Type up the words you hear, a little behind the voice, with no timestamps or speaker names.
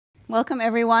Welcome,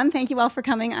 everyone. Thank you all for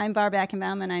coming. I'm Barb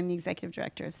Ackenbaum, and I'm the Executive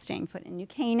Director of Staying Put in New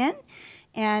Canaan.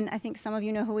 And I think some of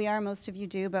you know who we are, most of you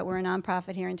do, but we're a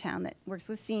nonprofit here in town that works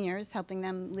with seniors, helping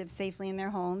them live safely in their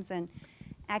homes and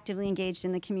actively engaged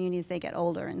in the community as they get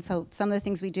older. And so some of the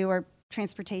things we do are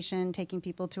transportation, taking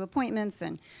people to appointments,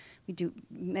 and we do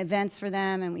events for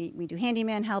them, and we do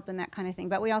handyman help and that kind of thing.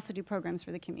 But we also do programs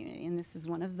for the community, and this is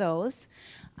one of those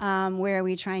where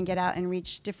we try and get out and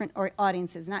reach different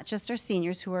audiences, not just our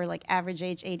seniors who are like average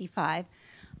age 85,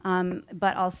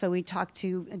 but also we talk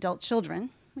to adult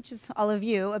children, which is all of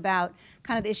you, about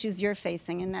kind of the issues you're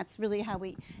facing. And that's really how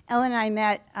Ellen and I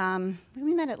met,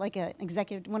 we met at like an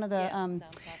executive, one of the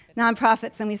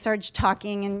nonprofits, and we started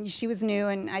talking, and she was new,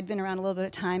 and I'd been around a little bit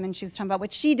of time, and she was talking about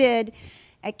what she did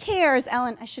at CARES.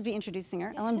 Ellen, I should be introducing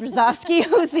her, Ellen Brzozowski,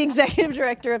 who's the Executive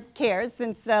Director of CARES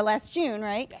since last June,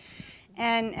 right? Yes.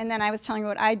 And then I was telling her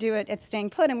what I do at Staying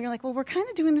Put, and we were like, well, we're kind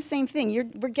of doing the same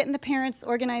thing. We're getting the parents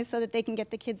organized so that they can get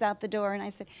the kids out the door. And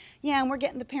I said, yeah, and we're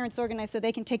getting the parents organized so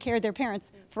they can take care of their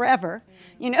parents forever,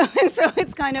 you know. And so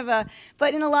it's kind of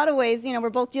but in a lot of ways, you know, we're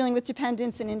both dealing with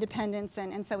dependence and independence,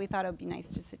 and so we thought it would be nice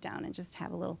to sit down and just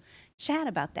have a little chat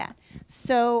about that.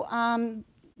 So I'm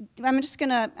just going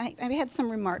to, I had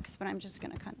some remarks, but I'm just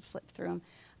going to kind of flip through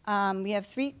them. We have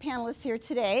 3 panelists here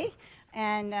today.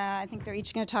 And I think they're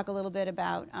each going to talk a little bit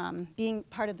about being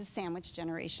part of the sandwich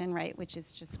generation, right, which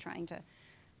is just trying to,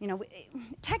 you know,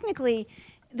 technically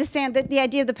the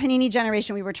idea of the Panini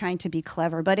Generation, we were trying to be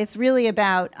clever, but it's really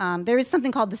about, there is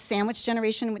something called the sandwich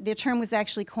generation. The term was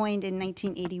actually coined in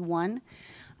 1981,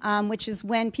 which is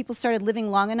when people started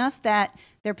living long enough that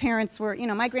their parents were, you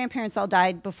know, my grandparents all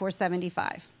died before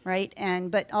 75, right?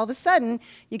 But all of a sudden,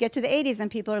 you get to the 80s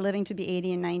and people are living to be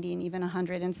 80 and 90 and even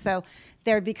 100. And so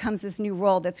there becomes this new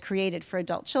role that's created for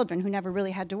adult children who never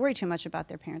really had to worry too much about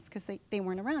their parents because they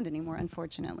weren't around anymore,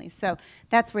 unfortunately. So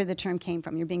that's where the term came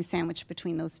from. You're being sandwiched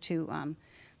between those two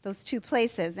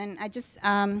places. And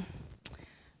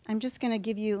I'm just going to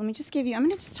give you, I'm going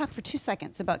to just talk for 2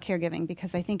 seconds about caregiving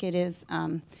because I think it is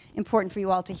important for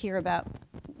you all to hear about,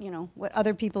 you know, what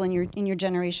other people in your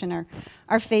generation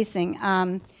are facing.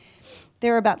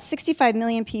 There are about 65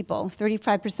 million people,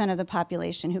 35% of the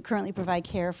population, who currently provide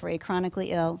care for a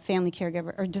chronically ill family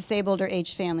caregiver or disabled or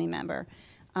aged family member,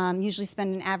 usually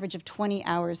spend an average of 20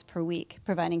 hours per week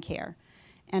providing care.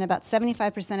 And about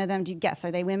 75% of them, do you guess,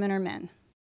 are they women or men?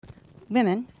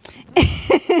 Women.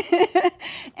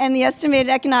 And the estimated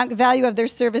economic value of their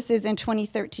services in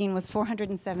 2013 was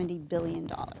 $470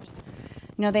 billion.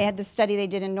 You know, they had this study they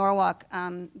did in Norwalk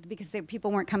because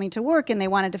people weren't coming to work and they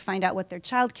wanted to find out what their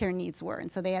child care needs were.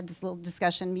 And so they had this little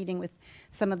discussion meeting with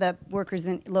some of the workers,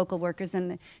 local workers,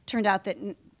 and it turned out that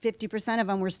 50% of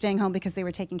them were staying home because they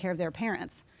were taking care of their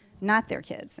parents, not their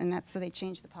kids. And so they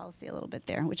changed the policy a little bit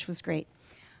there, which was great.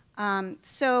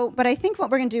 But I think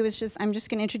what we're going to do is I'm just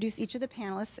going to introduce each of the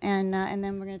panelists, and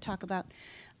then we're going to talk about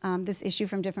this issue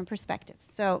from different perspectives.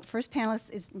 So first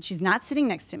panelist she's not sitting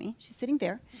next to me, she's sitting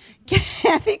there,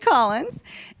 Kathy Collins,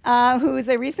 who is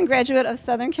a recent graduate of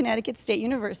Southern Connecticut State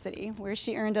University, where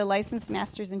she earned a licensed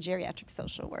master's in geriatric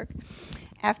social work.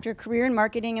 After a career in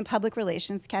marketing and public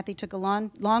relations, Kathy took a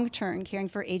long turn caring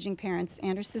for aging parents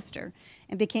and her sister,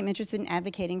 and became interested in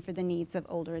advocating for the needs of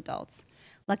older adults.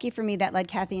 Lucky for me, that led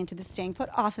Kathy into the Staying Put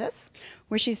office,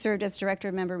 where she served as Director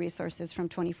of Member Resources from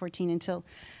 2014 until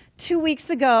 2 weeks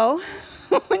ago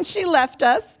when she left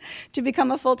us to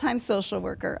become a full-time social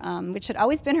worker, which had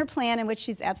always been her plan, and which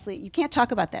she's absolutely, you can't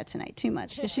talk about that tonight too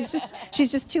much, because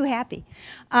she's just too happy.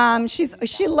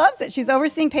 She loves it. She's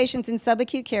overseeing patients in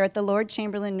subacute care at the Lord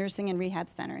Chamberlain Nursing and Rehab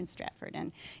Center in Stratford,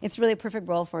 and it's really a perfect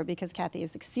role for her because Kathy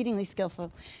is exceedingly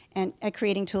skillful at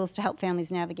creating tools to help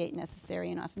families navigate necessary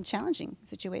and often challenging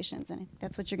situations, and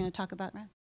that's what you're going to talk about, Rob.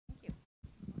 Thank you.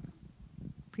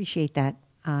 Appreciate that.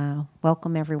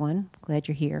 Welcome, everyone. Glad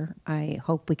you're here. I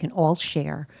hope we can all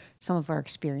share some of our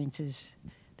experiences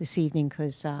this evening,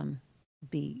 because it'd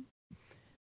be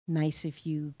nice if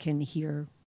you can hear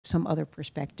some other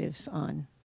perspectives on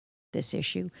this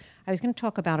issue. I was going to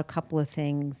talk about a couple of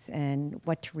things and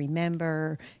what to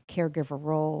remember, caregiver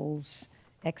roles,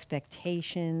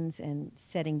 expectations, and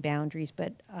setting boundaries.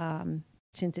 But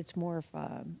since it's more of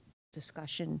a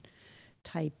discussion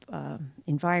type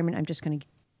environment, I'm just going to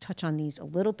touch on these a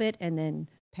little bit and then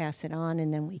pass it on,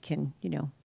 and then we can, you know,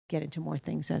 get into more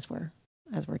things as we're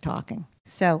talking.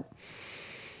 So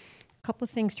a couple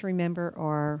of things to remember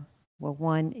are, well,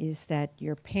 one is that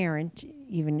your parent,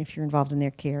 even if you're involved in their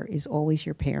care, is always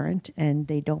your parent, and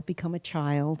they don't become a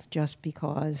child just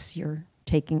because you're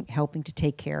helping to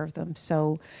take care of them.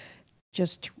 So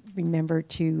just remember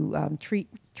to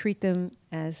treat them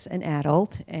as an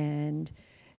adult, and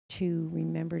to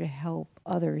remember to help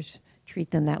others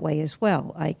treat them that way as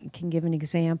well. I can give an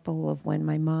example of when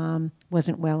my mom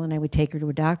wasn't well and I would take her to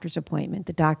a doctor's appointment.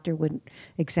 The doctor would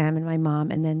examine my mom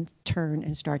and then turn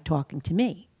and start talking to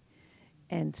me.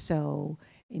 And so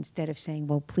instead of saying,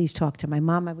 well, please talk to my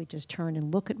mom, I would just turn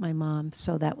and look at my mom.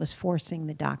 So that was forcing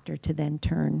the doctor to then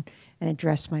turn and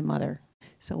address my mother.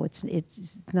 So it's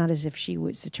not as if she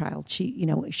was the child.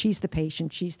 She's the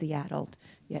patient, she's the adult.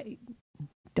 Yeah,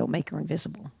 don't make her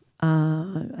invisible.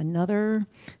 Another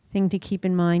thing to keep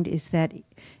in mind is that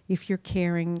if you're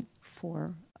caring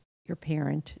for your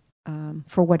parent,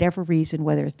 for whatever reason,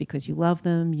 whether it's because you love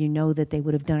them, you know that they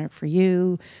would have done it for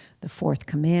you, the fourth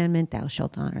commandment, thou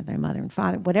shalt honor thy mother and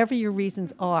father, whatever your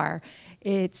reasons are,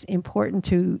 it's important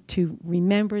to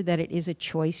remember that it is a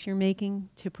choice you're making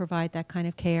to provide that kind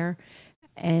of care,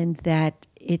 and that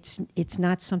it's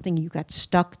not something you got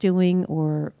stuck doing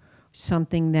or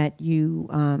something that you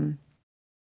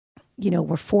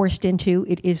were forced into.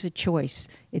 It is a choice.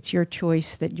 It's your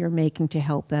choice that you're making to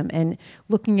help them. And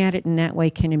looking at it in that way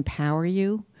can empower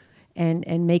you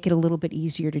and make it a little bit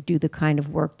easier to do the kind of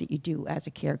work that you do as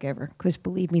a caregiver. Because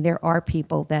believe me, there are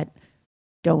people that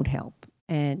don't help.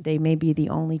 And they may be the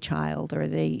only child, or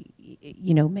they,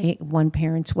 one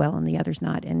parent's well and the other's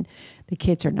not, and the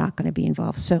kids are not going to be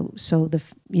involved. So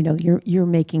you're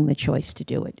making the choice to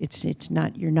do it. It's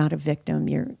not, you're not a victim.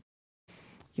 You're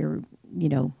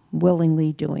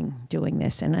willingly doing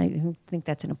this. And I think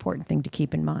that's an important thing to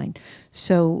keep in mind.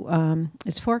 So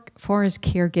as far as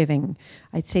caregiving,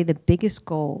 I'd say the biggest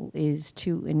goal is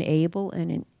to enable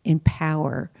and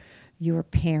empower your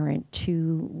parent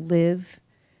to live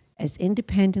as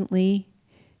independently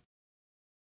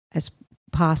as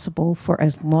possible for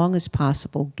as long as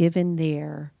possible, given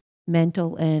their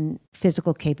mental and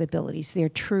physical capabilities, their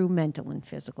true mental and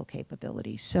physical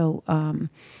capabilities. So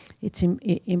it's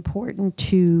important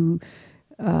to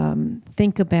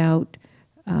think about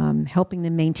helping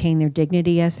them maintain their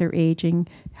dignity as they're aging,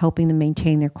 helping them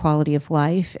maintain their quality of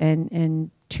life,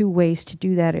 and two ways to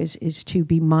do that is to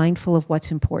be mindful of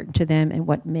what's important to them and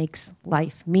what makes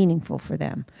life meaningful for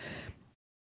them.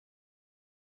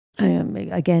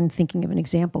 Again, thinking of an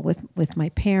example with my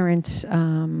parents,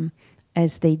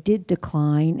 as they did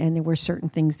decline and there were certain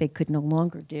things they could no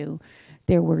longer do,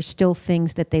 there were still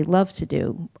things that they loved to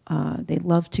do. They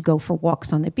loved to go for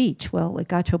walks on the beach. Well, it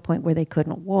got to a point where they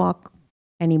couldn't walk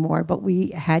anymore, but we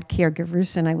had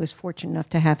caregivers, and I was fortunate enough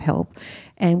to have help.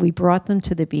 And we brought them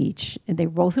to the beach, and they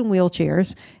were both in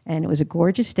wheelchairs, and it was a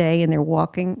gorgeous day, and they're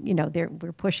walking,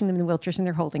 we're pushing them in the wheelchairs, and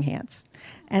they're holding hands.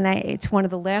 And it's one of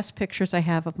the last pictures I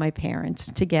have of my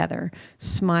parents together,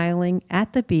 smiling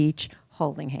at the beach,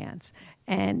 holding hands.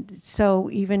 And so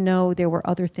even though there were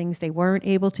other things they weren't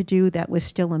able to do, that was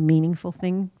still a meaningful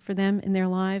thing for them in their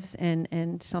lives,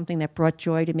 and something that brought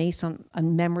joy to me, a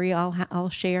memory I'll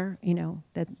share,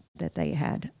 that they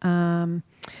had.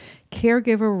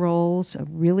 Caregiver roles, a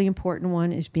really important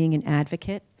one is being an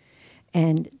advocate,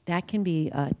 and that can be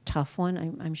a tough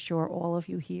one. I'm sure all of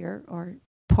you here are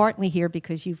partly here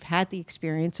because you've had the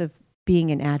experience of being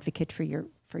an advocate for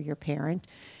your parent,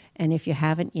 and if you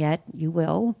haven't yet, you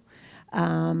will.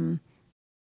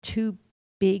 Two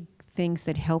big things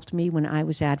that helped me when I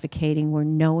was advocating were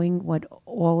knowing what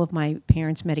all of my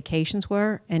parents' medications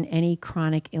were and any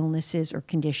chronic illnesses or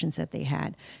conditions that they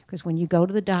had. Because when you go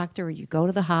to the doctor or you go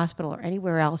to the hospital or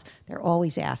anywhere else, they're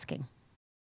always asking.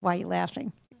 Why are you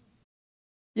laughing?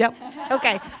 Yep.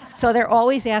 Okay. So they're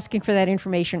always asking for that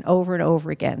information over and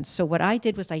over again. So what I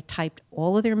did was I typed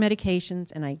all of their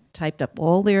medications, and I typed up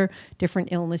all their different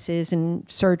illnesses and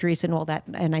surgeries and all that,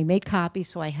 and I made copies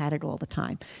so I had it all the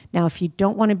time. Now, if you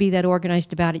don't want to be that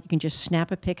organized about it, you can just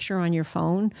snap a picture on your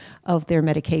phone of their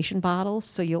medication bottles,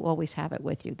 so you'll always have it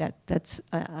with you. That's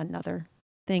another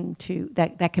thing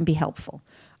that can be helpful.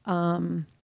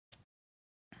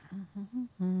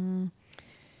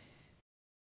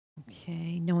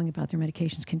 Okay, knowing about their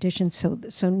medications, conditions.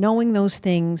 So knowing those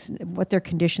things, what their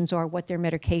conditions are, what their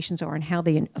medications are, and how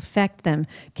they affect them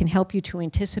can help you to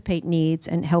anticipate needs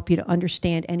and help you to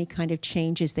understand any kind of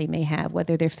changes they may have,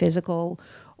 whether they're physical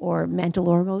or mental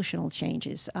or emotional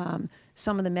changes.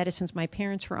 Some of the medicines my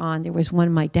parents were on, there was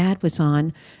one my dad was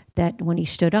on that when he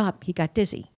stood up, he got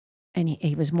dizzy. And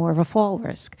he was more of a fall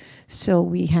risk. So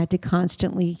we had to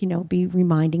constantly, be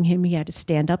reminding him he had to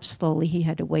stand up slowly. He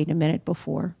had to wait a minute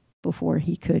before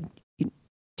he could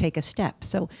take a step.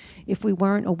 So if we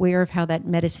weren't aware of how that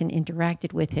medicine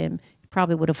interacted with him, he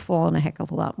probably would have fallen a heck of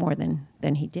a lot more than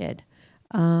he did.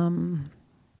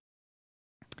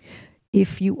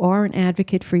 If you are an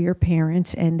advocate for your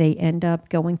parents and they end up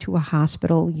going to a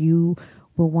hospital, you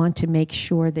will want to make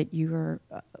sure that you're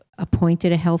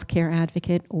appointed a healthcare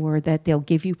advocate, or that they'll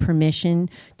give you permission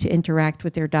to interact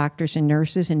with their doctors and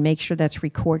nurses, and make sure that's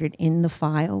recorded in the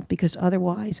file, because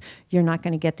otherwise you're not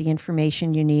going to get the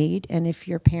information you need. And if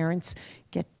your parents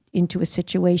get into a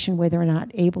situation where they're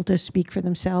not able to speak for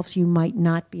themselves, you might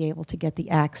not be able to get the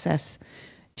access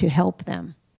to help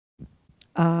them.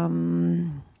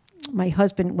 My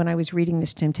husband, when I was reading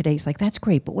this to him today, he's like, that's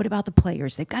great, but what about the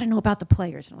players? They've got to know about the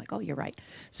players. And I'm like, oh, you're right.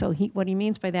 So what he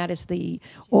means by that is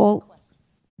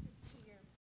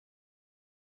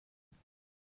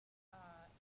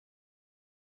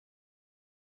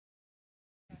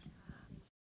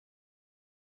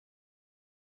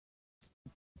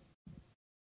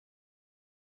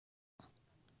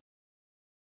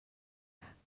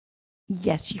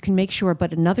yes, you can make sure.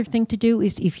 But another thing to do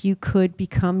is if you could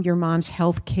become your mom's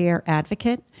health care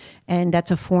advocate, and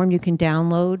that's a form you can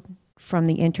download from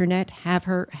the internet, have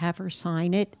her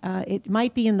sign it. It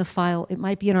might be in the file. It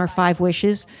might be in our 5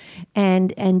 wishes.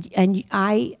 And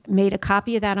I made a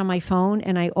copy of that on my phone,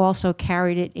 and I also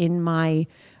carried it in my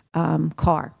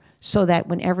car, so that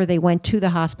whenever they went to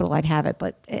the hospital, I'd have it.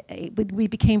 But we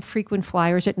became frequent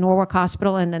flyers at Norwalk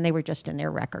Hospital, and then they were just in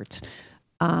their records.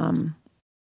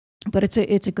 But it's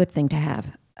a good thing to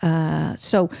have.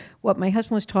 So what my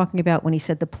husband was talking about when he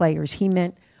said the players, he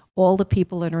meant all the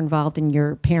people that are involved in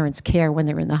your parents' care when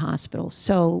they're in the hospital.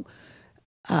 So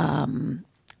when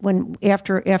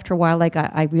after a while,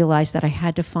 I realized that I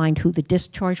had to find who the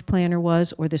discharge planner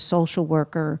was, or the social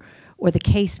worker, or the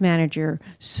case manager,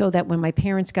 so that when my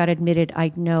parents got admitted,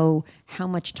 I'd know how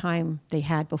much time they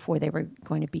had before they were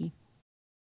going to be,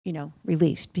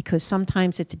 released. Because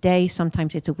sometimes it's a day,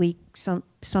 sometimes it's a week,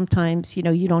 sometimes,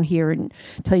 you don't hear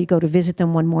until you go to visit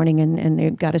them one morning, and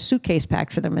they've got a suitcase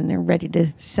packed for them and they're ready to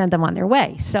send them on their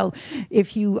way. So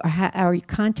if you are in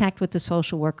contact with the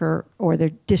social worker or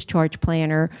the discharge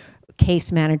planner,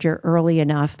 case manager early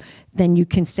enough, then you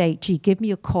can say, gee, give me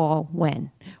a call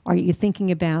when. Are you thinking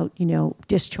about,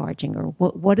 discharging, or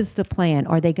what is the plan?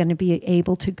 Are they going to be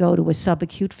able to go to a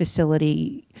subacute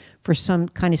facility for some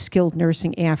kind of skilled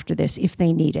nursing after this if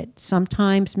they need it?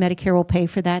 Sometimes Medicare will pay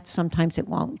for that, sometimes it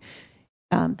won't.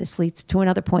 This leads to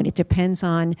another point. It depends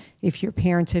on if your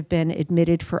parents have been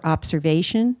admitted for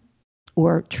observation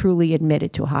or truly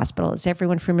admitted to a hospital. Is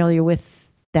everyone familiar with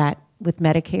that with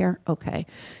Medicare? Okay.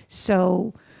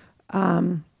 So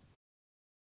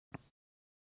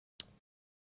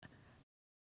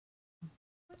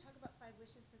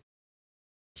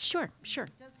Sure.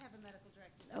 It does have a medical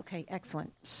directive. Okay,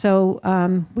 excellent. So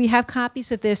we have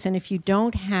copies of this, and if you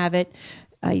don't have it,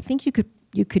 I think you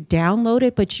could download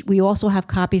it, but we also have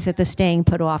copies at the Staying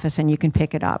Put office, and you can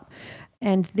pick it up.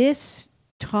 And this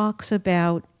talks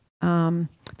about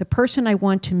the person I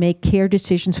want to make care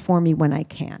decisions for me when I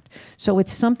can't. So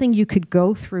it's something you could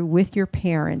go through with your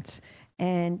parents,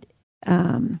 and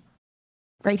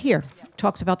right here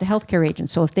talks about the healthcare agent.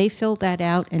 So if they filled that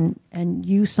out and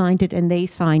you signed it and they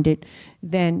signed it,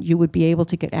 then you would be able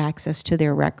to get access to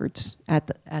their records at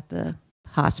the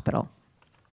hospital.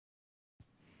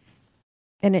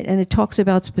 And it talks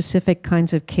about specific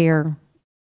kinds of care.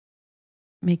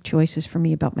 Make choices for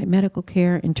me about my medical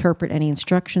care, interpret any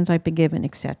instructions I've been given,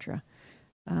 etc.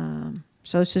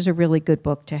 So this is a really good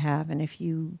book to have, and if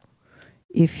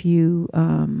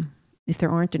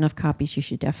there aren't enough copies, you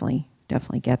should definitely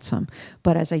get some.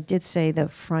 But as I did say, the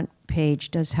front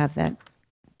page does have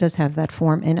that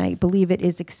form, and I believe it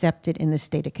is accepted in the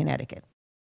state of Connecticut.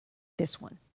 This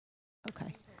one,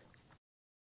 okay.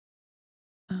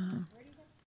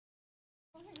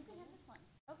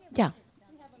 Yeah.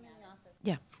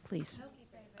 Yeah, please.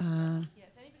 If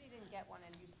anybody didn't get one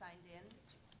and you signed in,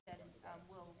 then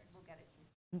we'll get it to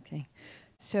you. Okay.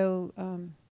 So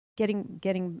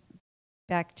getting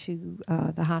back to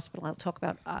the hospital, I'll talk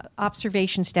about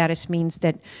observation status. Means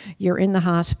that you're in the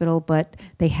hospital, but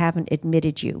they haven't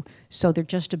admitted you. So they're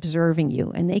just observing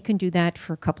you. And they can do that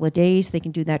for a couple of days. They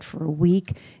can do that for a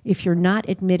week. If you're not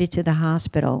admitted to the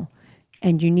hospital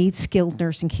and you need skilled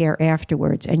nursing care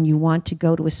afterwards, and you want to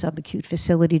go to a subacute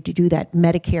facility to do that,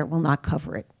 Medicare will not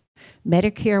cover it.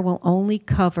 Medicare will only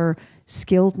cover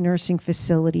skilled nursing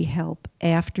facility help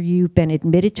after you've been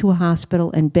admitted to a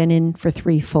hospital and been in for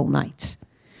 3 full nights.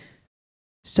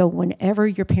 So whenever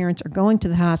your parents are going to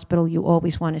the hospital, you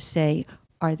always want to say,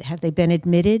 have they been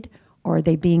admitted, or are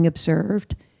they being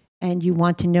observed? And you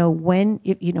want to know when,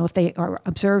 if they are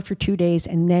observed for 2 days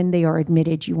and then they are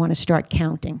admitted, you want to start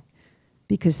counting,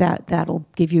 because that'll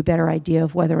give you a better idea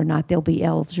of whether or not they'll be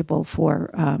eligible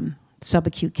for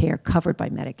subacute care covered by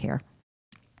Medicare.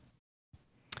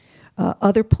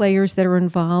 Other players that are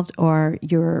involved are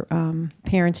your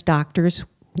parents' doctors,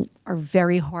 who are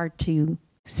very hard to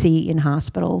see in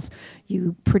hospitals.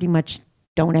 You pretty much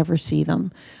don't ever see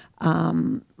them.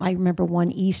 I remember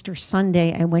one Easter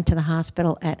Sunday, I went to the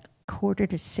hospital at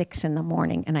 5:45 in the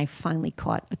morning, and I finally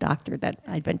caught a doctor that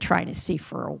I'd been trying to see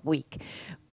for a week.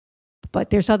 But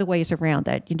there's other ways around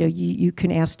that. You know, you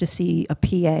can ask to see a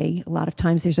PA. A lot of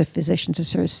times there's a physician's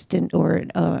assistant or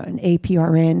an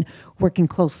APRN working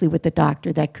closely with the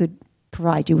doctor that could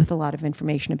provide you with a lot of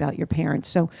information about your parents.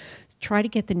 So try to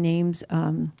get the names.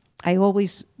 I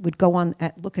always would go on,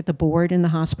 look at the board in the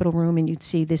hospital room, and you'd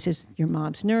see this is your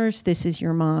mom's nurse, this is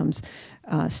your mom's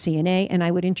CNA, and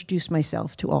I would introduce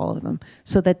myself to all of them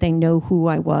so that they know who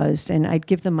I was, and I'd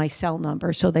give them my cell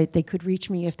number so that they could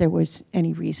reach me if there was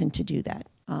any reason to do that.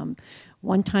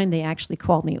 One time they actually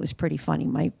called me. It was pretty funny.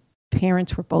 My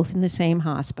parents were both in the same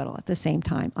hospital at the same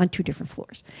time on 2 different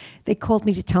floors. They called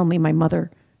me to tell me my mother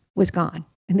was gone,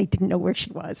 and they didn't know where she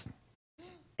was.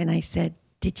 And I said,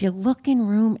 did you look in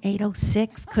room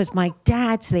 806? Because my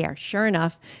dad's there. Sure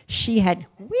enough, she had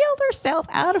wheeled herself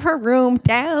out of her room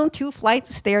down 2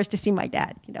 flights of stairs to see my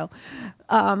dad, you know.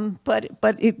 But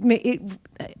it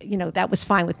you know, that was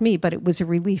fine with me, but it was a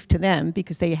relief to them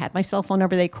because they had my cell phone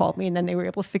number, they called me, and then they were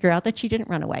able to figure out that she didn't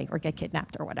run away or get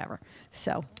kidnapped or whatever.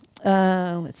 So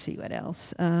let's see what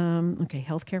else. Okay,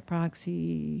 healthcare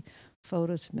proxy,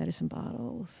 photos of medicine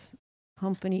bottles,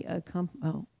 company,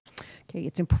 okay,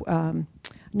 it's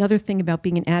another thing about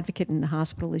being an advocate in the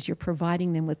hospital is you're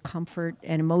providing them with comfort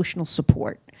and emotional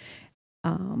support.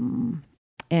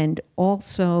 And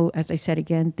also, as I said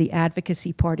again, the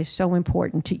advocacy part is so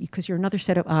important to you because you're another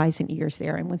set of eyes and ears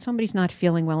there. And when somebody's not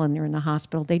feeling well and they're in the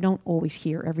hospital, they don't always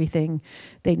hear everything.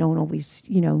 They don't always,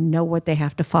 you know what they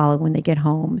have to follow when they get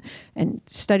home. And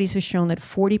studies have shown that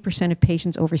 40% of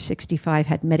patients over 65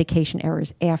 had medication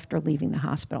errors after leaving the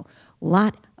hospital. A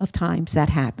lot of times that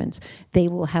happens. They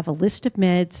will have a list of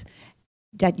meds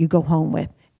that you go home with,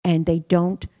 and they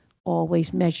don't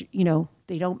always measure, you know,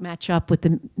 they don't match up with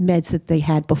the meds that they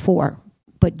had before.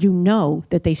 But you know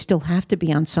that they still have to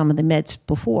be on some of the meds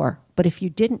before. But if you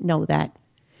didn't know that,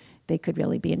 they could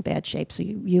really be in bad shape. So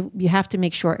you have to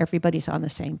make sure everybody's on the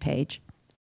same page.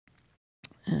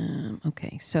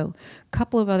 Okay, so a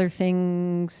couple of other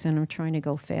things, and I'm trying to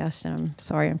go fast, and I'm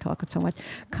sorry I'm talking so much.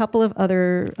 A couple of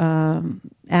other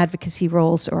advocacy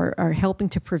roles are helping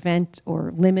to prevent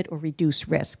or limit or reduce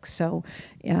risk. So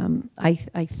I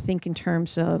think in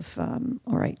terms of,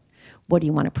 all right, what do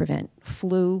you want to prevent?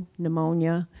 Flu,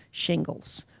 pneumonia,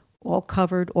 shingles, all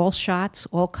covered, all shots,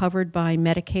 all covered by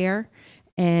Medicare,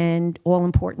 and all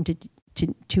important to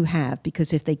have,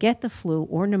 because if they get the flu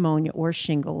or pneumonia or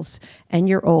shingles and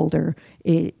you're older,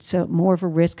 it's more of a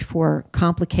risk for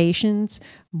complications,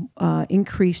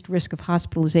 increased risk of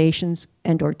hospitalizations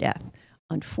and or death.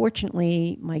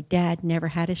 Unfortunately, my dad never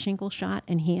had a shingle shot,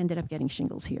 and he ended up getting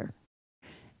shingles here.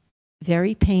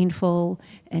 Very painful,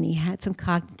 and he had some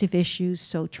cognitive issues,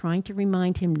 so trying to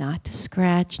remind him not to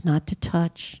scratch, not to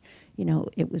touch, you know,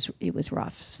 it was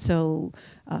rough. So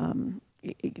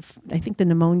I think the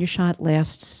pneumonia shot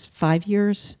lasts 5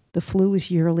 years. The flu is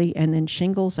yearly, and then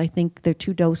shingles, I think they're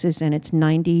 2 doses, and it's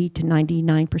 90 to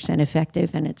 99%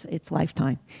 effective, and it's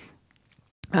lifetime.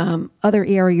 Other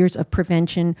areas of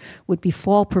prevention would be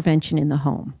fall prevention in the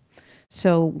home.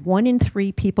 So 1 in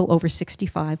 3 people over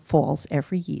 65 falls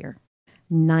every year.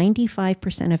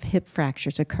 95% of hip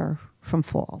fractures occur from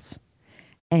falls.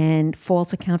 And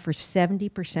falls account for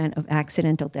 70% of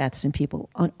accidental deaths in people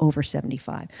over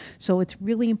 75. So it's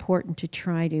really important to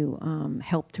try to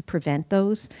help to prevent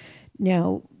those.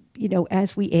 Now, you know,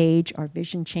 as we age, our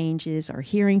vision changes, our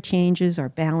hearing changes, our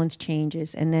balance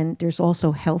changes, and then there's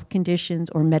also health conditions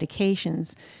or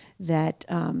medications that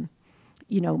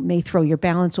you know, may throw your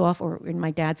balance off, or in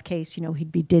my dad's case, you know,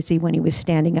 he'd be dizzy when he was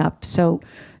standing up. So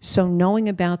knowing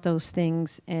about those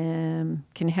things can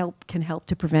help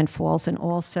to prevent falls, and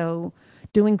also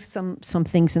doing some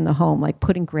things in the home, like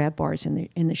putting grab bars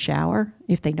in the shower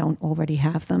if they don't already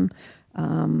have them.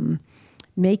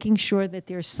 Making sure that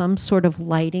there's some sort of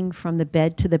lighting from the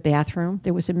bed to the bathroom.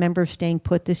 There was a member of Staying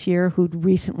Put this year who'd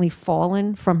recently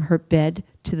fallen from her bed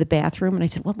to the bathroom, and I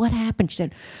said, well, what happened? She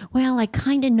said, well, I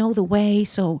kind of know the way,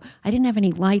 so I didn't have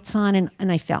any lights on,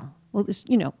 and I fell. Well, this,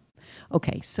 you know,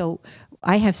 okay, so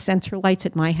I have sensor lights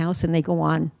at my house, and they go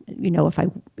on, you know, if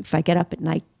I get up at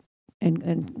night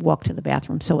and walk to the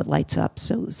bathroom, so it lights up.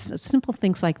 So simple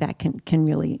things like that can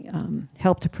really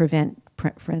help to prevent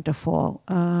a fall.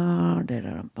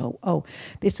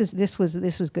 This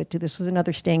was good too. This was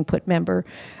another Staying Put member.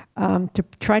 To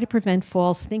try to prevent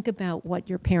falls, think about what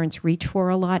your parents reach for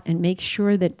a lot, and make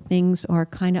sure that things are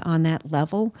kind of on that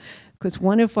level. Because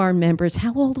one of our members,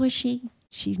 how old was she?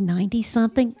 she's 90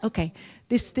 something. Okay,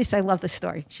 this I love this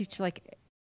story. She's like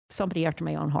somebody after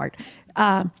my own heart.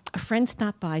 A friend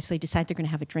stopped by, so they decided they're going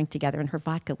to have a drink together, and her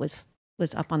vodka was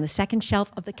up on the second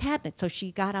shelf of the cabinet. So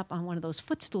she got up on one of those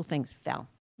footstool things, fell.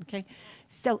 Okay,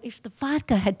 so if the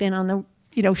vodka had been on the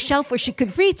shelf where she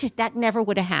could reach it, that never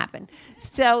would have happened.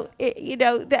 So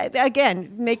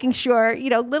again, making sure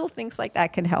little things like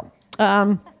that can help.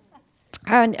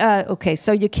 Okay,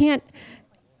 so you can't.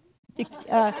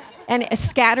 And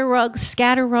scatter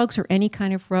rugs or any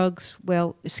kind of rugs.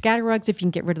 Well, scatter rugs, if you can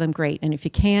get rid of them, great. And if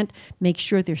you can't, make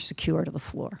sure they're secure to the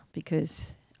floor,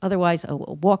 because otherwise a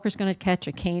walker's going to catch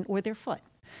a cane or their foot.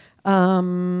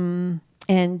 And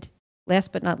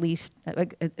last but not least,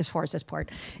 as far as this part,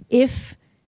 if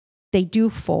they do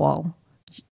fall,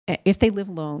 if they live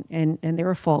alone and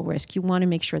they're a fall risk, you want to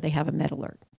make sure they have a med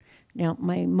alert. Now,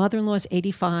 my mother-in-law is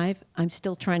 85. I'm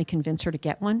still trying to convince her to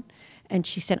get one. And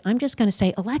she said, I'm just going to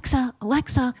say, Alexa,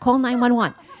 call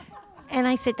 911. And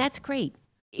I said, that's great.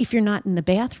 If you're not in the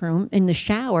bathroom, in the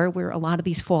shower, where a lot of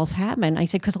these falls happen, I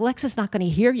said, because Alexa's not going to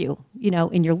hear you,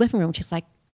 in your living room. She's like,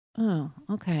 oh,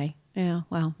 okay. Yeah,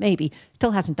 well, maybe.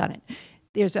 Still hasn't done it.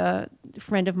 There's a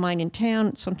friend of mine in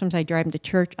town. Sometimes I drive him to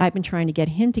church. I've been trying to get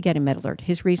him to get a med alert.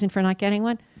 His reason for not getting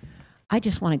one, I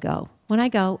just want to go. When I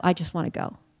go, I just want to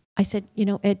go. I said,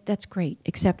 Ed, that's great,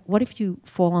 except what if you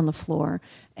fall on the floor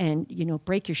and,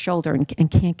 break your shoulder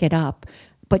and can't get up,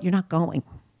 but you're not going?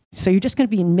 So you're just going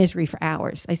to be in misery for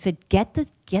hours. I said, get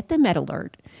the med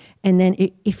alert, and then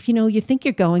if you think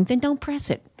you're going, then don't press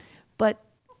it. But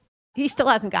he still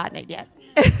hasn't gotten it yet.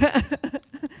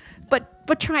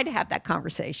 But try to have that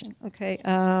conversation, okay?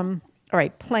 All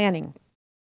right, planning.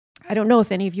 I don't know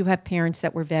if any of you have parents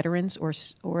that were veterans or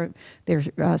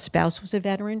their spouse was a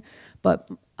veteran, but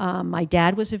my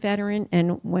dad was a veteran,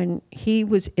 and when he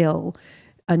was ill,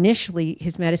 initially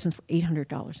his medicines were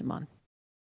 $800 a month.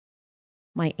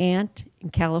 My aunt in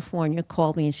California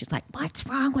called me and she's like, what's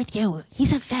wrong with you?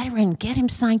 He's a veteran. Get him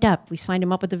signed up. We signed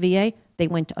him up with the VA. They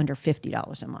went to under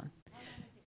 $50 a month.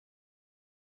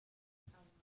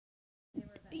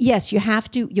 Yes, you have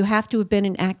to have been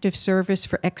in active service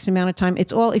for X amount of time.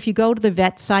 It's all, if you go to the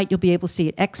vet site, you'll be able to see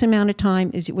it. X amount of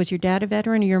time. Was your dad a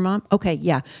veteran or your mom? Okay,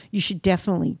 yeah. You should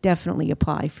definitely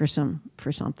apply for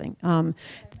something.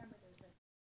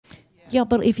 Yeah,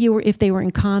 but if they were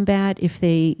in combat, if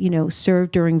they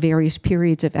served during various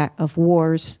periods of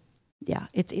wars, yeah,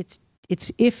 it's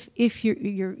if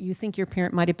you think your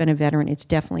parent might have been a veteran, it's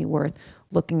definitely worth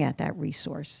looking at that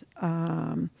resource.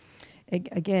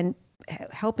 Again,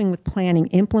 helping with planning,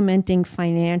 implementing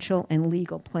financial and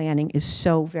legal planning is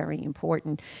so very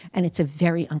important, and it's a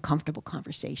very uncomfortable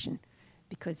conversation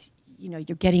because you're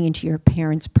getting into your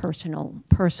parents' personal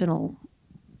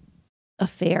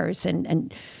affairs,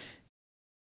 and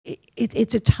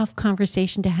it's a tough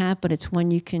conversation to have, but it's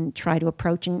one you can try to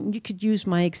approach, and you could use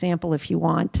my example if you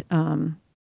want.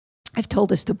 I've told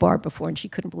this to Barb before, and she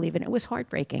couldn't believe it. It was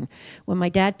heartbreaking. When my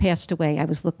dad passed away, I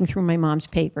was looking through my mom's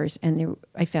papers, and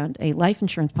I found a life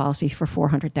insurance policy for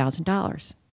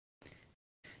 $400,000. Do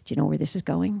you know where this is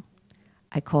going?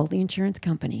 I called the insurance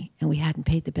company, and we hadn't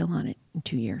paid the bill on it in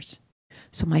 2 years.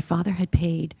 So my father had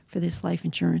paid for this life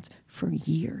insurance for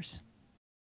years.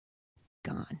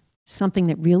 Gone. Something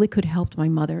that really could have helped my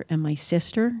mother and my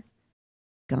sister,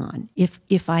 gone. If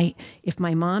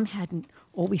my mom hadn't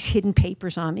always hidden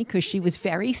papers on me, because she was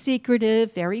very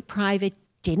secretive, very private,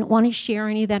 didn't want to share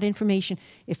any of that information,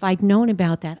 if I'd known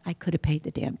about that, I could have paid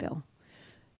the damn bill.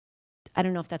 I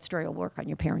don't know if that story will work on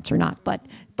your parents or not, but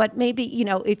maybe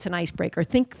it's an icebreaker.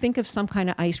 Think of some kind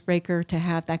of icebreaker to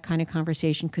have that kind of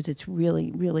conversation, because it's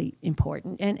really, really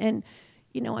important. And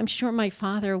I'm sure my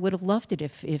father would have loved it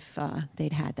if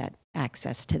they'd had that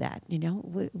access to that.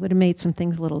 Would have made some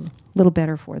things a little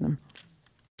better for them.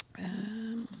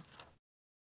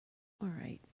 All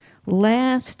right.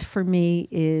 Last for me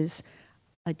is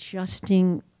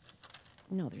adjusting.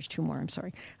 No, there's two more. I'm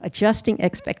sorry. Adjusting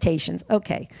expectations.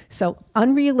 Okay. So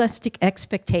unrealistic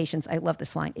expectations. I love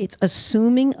this line. It's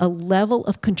assuming a level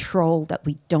of control that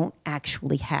we don't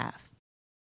actually have.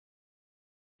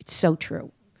 It's so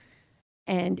true.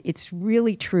 And it's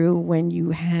really true when you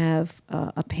have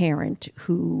a parent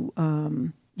who,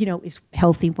 is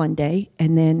healthy one day,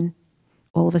 and then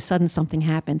all of a sudden something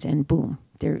happens, and boom,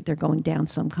 they're going down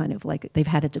some kind of, like, they've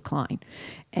had a decline,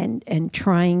 and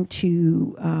trying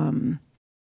to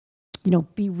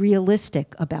be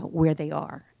realistic about where they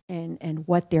are and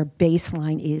what their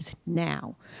baseline is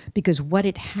now, because what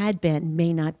it had been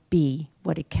may not be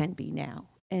what it can be now,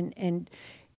 and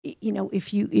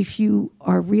if you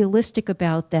are realistic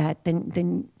about that,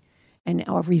 then and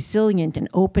are resilient and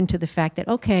open to the fact that,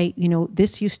 okay,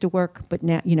 this used to work, but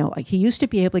now, he used to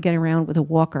be able to get around with a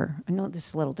walker. I know this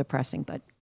is a little depressing, but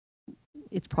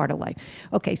it's part of life.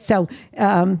 Okay, so,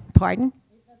 pardon?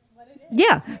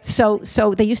 Yeah, so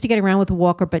they used to get around with a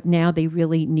walker, but now they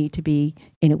really need to be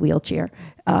in a wheelchair.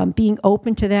 Being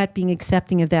open to that, being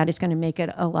accepting of that is going to make it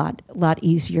a lot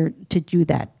easier to do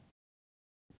that.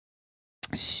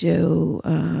 So,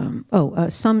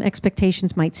 some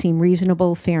expectations might seem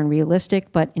reasonable, fair, and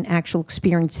realistic, but in actual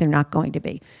experience, they're not going to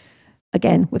be.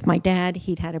 Again, with my dad,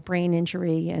 he'd had a brain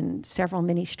injury and several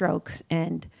mini strokes,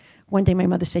 and one day my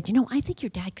mother said, I think your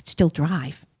dad could still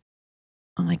drive.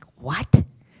 I'm like, what?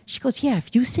 She goes, yeah,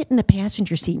 if you sit in the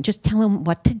passenger seat and just tell him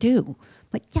what to do. I'm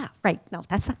like, yeah, right. No,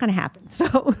 that's not going to happen.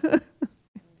 So a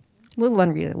little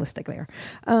unrealistic there.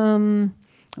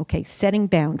 Okay, setting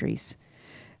boundaries.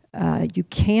 You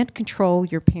can't control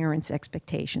your parents'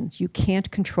 expectations. You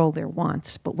can't control their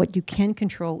wants, but what you can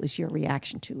control is your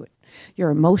reaction to it, your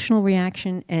emotional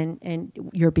reaction and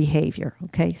your behavior,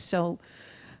 okay? So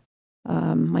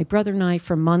my brother and I,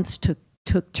 for months, took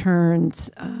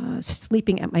turns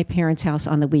sleeping at my parents' house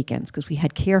on the weekends because we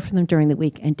had care for them during the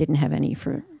week and didn't have any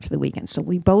for the weekends. So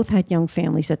we both had young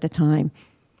families at the time,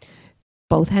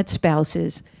 both had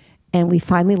spouses, and we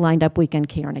finally lined up weekend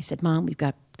care. And I said, Mom, we've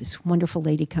got this wonderful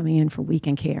lady coming in for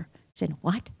weekend care. I said,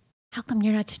 what? How come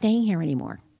you're not staying here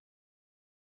anymore?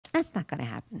 That's not going to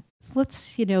happen.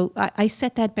 Let's, I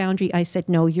set that boundary. I said,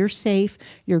 no, you're safe.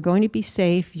 You're going to be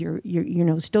safe. You're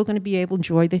still going to be able to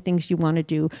enjoy the things you want to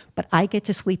do. But I get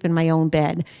to sleep in my own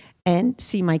bed and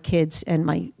see my kids and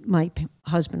my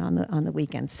husband on the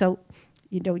weekend. So,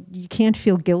 you can't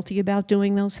feel guilty about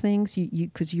doing those things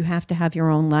because you have to have your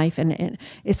own life. And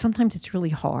sometimes it's really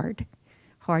hard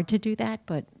to do that.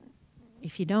 But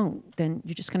if you don't, then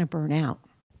you're just going to burn out.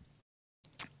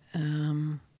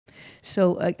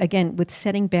 So again, with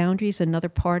setting boundaries, another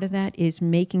part of that is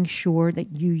making sure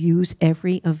that you use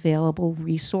every available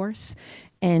resource.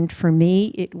 And for me,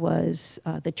 it was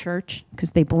the church,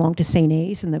 because they belonged to St.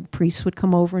 A's, and the priests would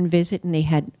come over and visit, and they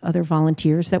had other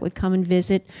volunteers that would come and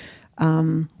visit.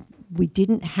 We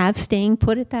didn't have staying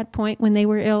put at that point when they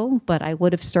were ill, but I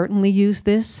would have certainly used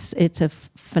this. It's a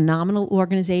phenomenal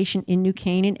organization in New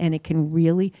Canaan, and it can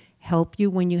really help you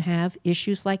when you have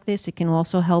issues like this. It can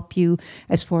also help you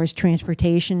as far as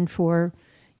transportation for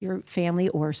your family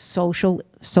or social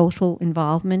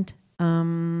involvement.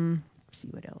 See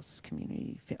what else?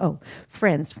 Community.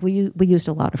 Friends. We used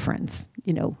a lot of friends.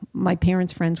 My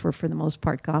parents' friends were for the most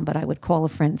part gone, but I would call a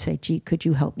friend and say, gee, could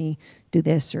you help me do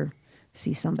this or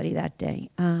see somebody that day?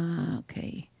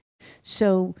 Okay.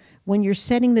 So when you're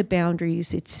setting the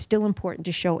boundaries, it's still important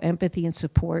to show empathy and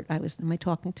support. Am I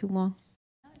talking too long?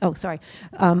 Oh, sorry.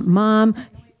 Mom,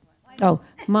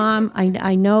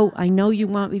 I know you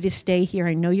want me to stay here.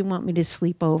 I know you want me to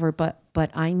sleep over, but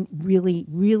I really,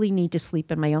 really need to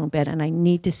sleep in my own bed, and I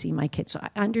need to see my kids. So I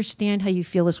understand how you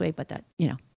feel this way, but that,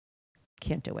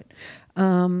 can't do it.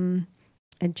 And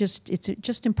it's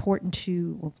just important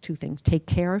to, two things, take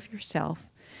care of yourself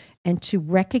and to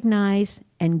recognize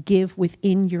and give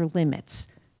within your limits.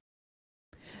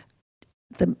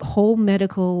 The whole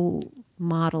medical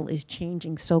model is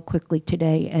changing so quickly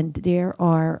today, and there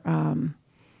are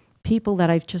people that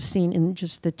I've just seen in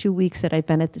just the 2 weeks that I've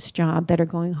been at this job that are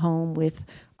going home with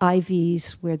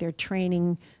IVs where they're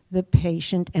training the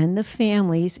patient and the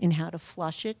families in how to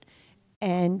flush it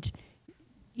and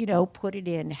put it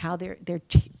in, how they're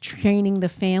training the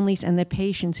families and the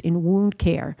patients in wound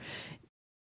care.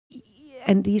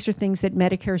 And these are things that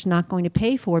Medicare is not going to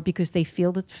pay for because they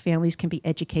feel that the families can be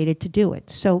educated to do it.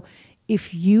 So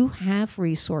if you have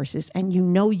resources and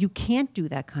you can't do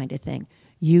that kind of thing,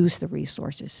 use the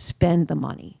resources, spend the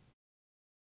money.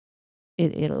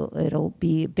 It'll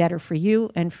be better for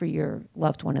you and for your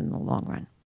loved one in the long run.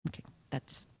 Okay,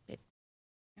 that's it.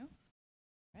 No?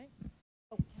 Right.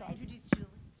 Oh, sorry.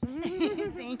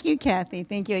 Thank you, Kathy.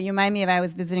 Thank you. You remind me of I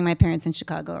was visiting my parents in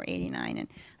Chicago in '89, and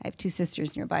I have two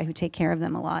sisters nearby who take care of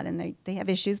them a lot, and they have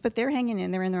issues, but they're hanging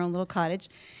in. They're in their own little cottage.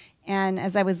 And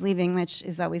as I was leaving, which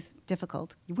is always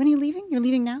difficult, when are you leaving? You're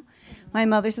leaving now? Mm-hmm. My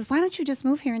mother says, why don't you just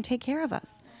move here and take care of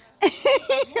us?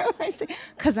 I say,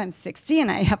 because I'm 60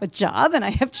 and I have a job and I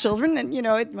have children and,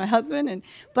 my husband.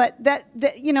 But that,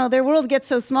 their world gets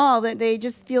so small that they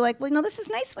just feel like, well, this is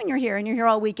nice when you're here and you're here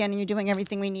all weekend and you're doing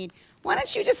everything we need. why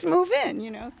don't you just move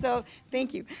in, So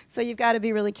thank you. So you've got to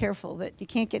be really careful that you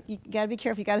got to be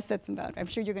careful. You got to set some boundaries. I'm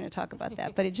sure you're going to talk about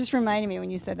that, but it just reminded me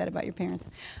when you said that about your parents.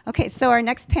 Okay, so our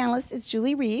next panelist is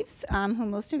Julie Reeves, who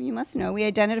most of you must know. We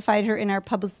identified her in our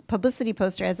publicity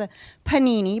poster as a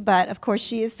Panini, but of course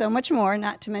she is so much more,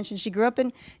 not to mention she grew up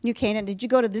in New Canaan. Did you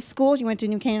go to this school? You went to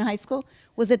New Canaan High School?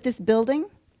 Was it this building?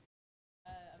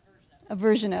 A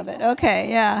version of it. Okay,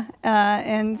 yeah.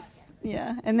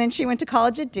 And then she went to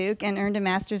college at Duke and earned a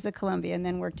master's at Columbia and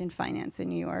then worked in finance in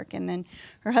New York. And then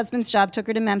her husband's job took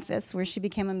her to Memphis, where she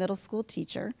became a middle school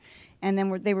teacher. And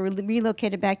then they were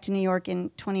relocated back to New York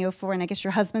in 2004. And I guess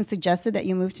your husband suggested that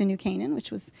you move to New Canaan,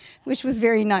 which was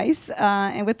very nice.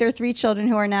 And with their 3 children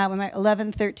who are now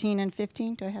 11, 13, and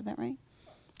 15. Do I have that right?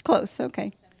 Close,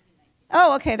 okay.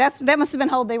 Oh, okay, that must have been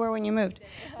how old they were when you moved.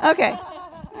 Okay.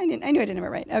 I knew I didn't have it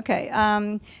right. Okay.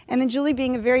 And then Julie,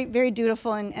 being a very, very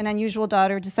dutiful and unusual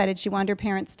daughter, decided she wanted her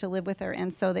parents to live with her,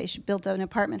 and so she built an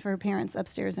apartment for her parents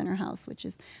upstairs in her house, which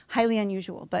is highly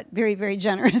unusual, but very, very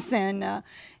generous. And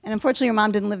unfortunately, your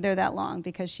mom didn't live there that long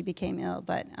because she became ill.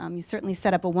 But you certainly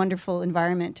set up a wonderful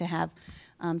environment to have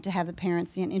the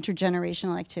parents,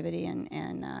 intergenerational activity,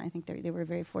 and I think they were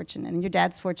very fortunate. And your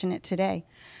dad's fortunate today.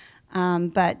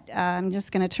 But I'm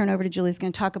just going to turn over to Julie, who's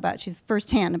going to talk about, she's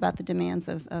firsthand about the demands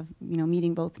of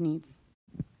meeting both needs.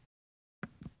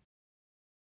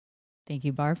 Thank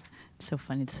you, Barb. It's so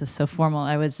funny. This is so formal.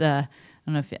 I don't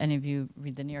know if any of you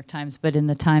read the New York Times, but in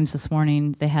the Times this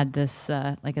morning, they had this,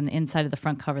 like on the inside of the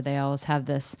front cover, they always have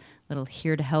this little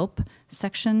here to help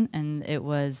section. And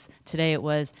today it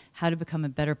was how to become a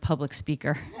better public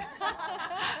speaker.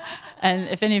 And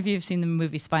if any of you have seen the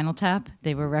movie Spinal Tap,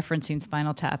 they were referencing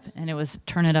Spinal Tap, and it was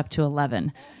turn it up to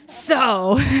 11.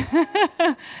 So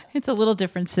it's a little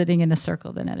different sitting in a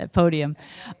circle than at a podium.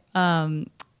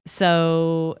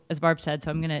 So as Barb said, so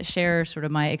I'm going to share sort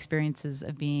of my experiences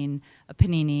of being a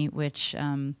Panini, which,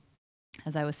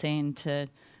 as I was saying to,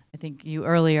 I think you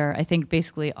earlier, I think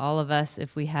basically all of us,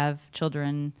 if we have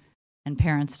children and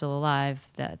parents still alive,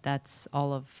 that's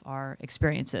all of our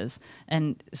experiences.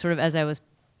 And sort of as I was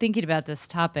thinking about this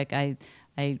topic, I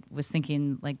was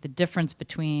thinking like the difference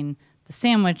between the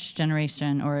sandwich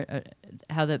generation, or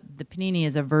how the panini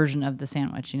is a version of the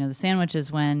sandwich. The sandwich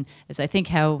is I think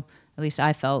how at least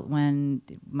I felt when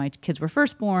my kids were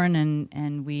first born,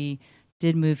 and we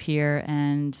did move here,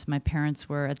 and my parents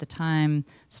were at the time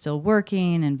still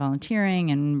working and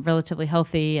volunteering and relatively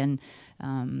healthy, and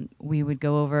we would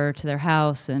go over to their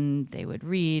house and they would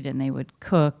read and they would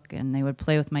cook and they would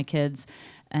play with my kids.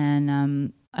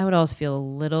 And I would always feel a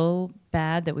little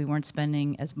bad that we weren't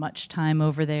spending as much time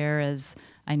over there as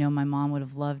I know my mom would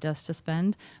have loved us to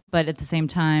spend. But at the same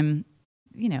time,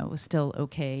 it was still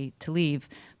okay to leave.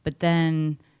 But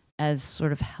then as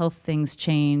sort of health things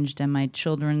changed and my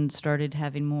children started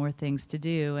having more things to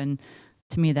do, and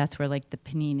to me that's where like the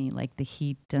panini, like the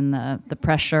heat and the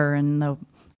pressure and the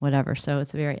whatever. So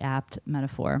it's a very apt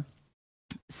metaphor.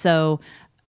 So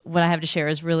what I have to share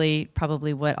is really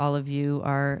probably what all of you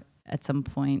are at some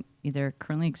point either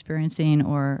currently experiencing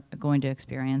or going to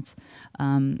experience.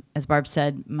 As Barb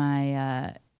said,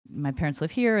 my parents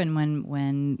live here, and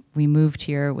when we moved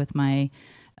here with my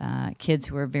kids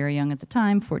who were very young at the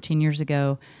time, 14 years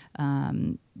ago,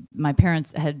 my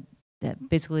parents had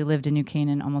basically lived in New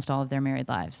Canaan almost all of their married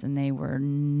lives, and they were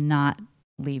not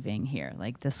leaving here.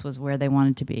 Like, this was where they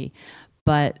wanted to be.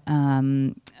 But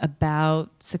about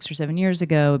 6 or 7 years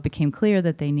ago, it became clear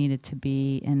that they needed to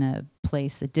be in a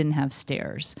place that didn't have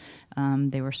stairs.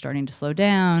 They were starting to slow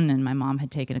down, and my mom had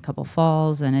taken a couple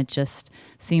falls, and it just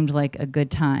seemed like a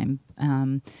good time.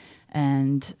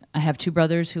 And I have 2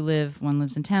 brothers who one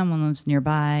lives in town, one lives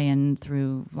nearby, and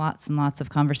through lots and lots of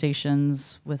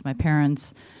conversations with my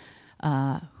parents,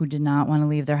 who did not want to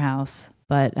leave their house,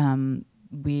 but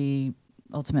we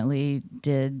ultimately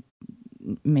did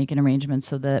make an arrangement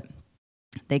so that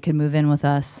they could move in with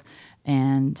us,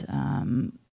 and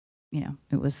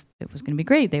it was going to be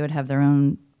great. They would have their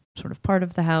own sort of part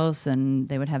of the house, and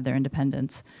they would have their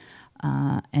independence.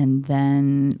 And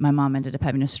then my mom ended up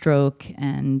having a stroke,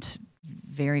 and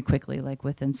very quickly, like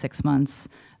within 6 months,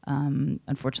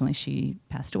 unfortunately, she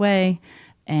passed away.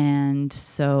 And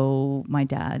so my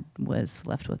dad was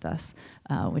left with us,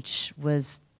 which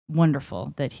was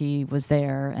wonderful that he was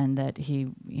there and that he,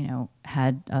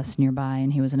 had us nearby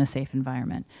and he was in a safe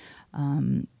environment.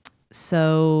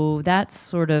 So that's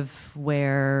sort of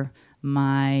where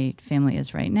my family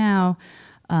is right now.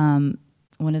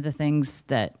 One of the things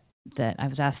that I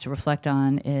was asked to reflect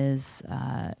on is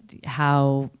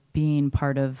how being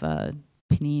part of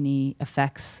Panini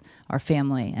affects our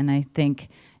family. And I think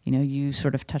you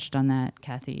sort of touched on that,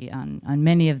 Kathy, on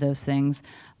many of those things.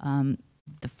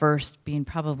 The first being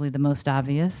probably the most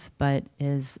obvious, but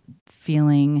is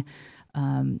feeling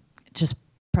just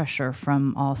pressure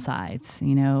from all sides,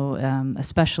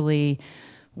 especially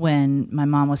when my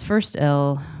mom was first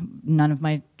ill. None of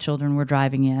my children were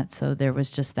driving yet, so there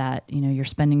was just that, you're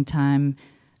spending time.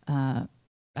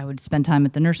 I would spend time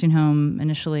at the nursing home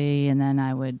initially, and then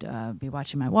I would be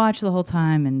watching my watch the whole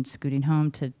time and scooting home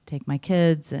to take my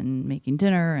kids and making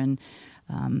dinner and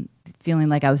feeling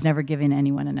like I was never giving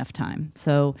anyone enough time.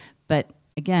 So, but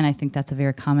again, I think that's a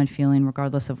very common feeling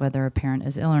regardless of whether a parent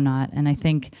is ill or not. And I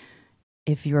think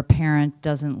if your parent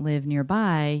doesn't live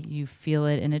nearby, you feel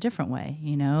it in a different way,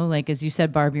 like as you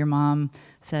said, Barb, your mom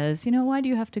says, why do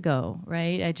you have to go,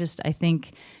 right? I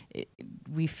think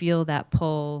we feel that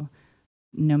pull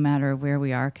no matter where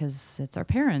we are, because it's our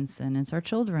parents and it's our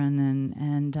children.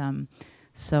 And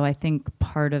so I think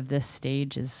part of this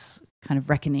stage is kind of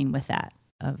reckoning with that,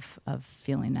 of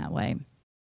feeling that way.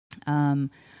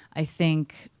 I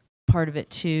think part of it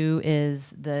too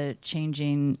is the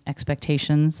changing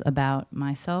expectations about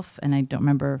myself. And I don't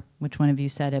remember which one of you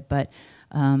said it, but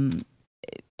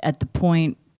at the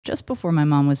point just before my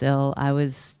mom was ill, I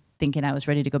was thinking I was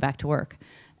ready to go back to work.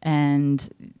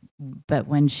 But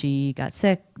when she got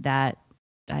sick, that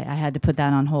I had to put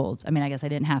that on hold. I mean, I guess I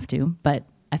didn't have to, but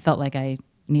I felt like I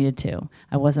needed to.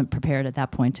 I wasn't prepared at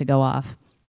that point to go off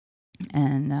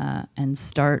and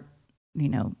start,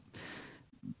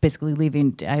 basically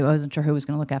leaving. I wasn't sure who was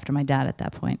going to look after my dad at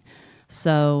that point.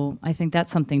 So I think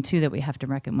that's something too that we have to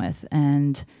reckon with.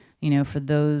 And, for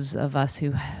those of us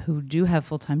who do have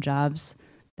full-time jobs,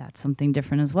 that's something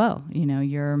different as well.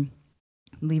 You're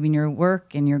leaving your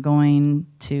work and you're going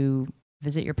to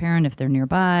visit your parent if they're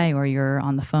nearby, or you're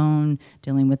on the phone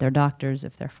dealing with their doctors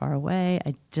if they're far away.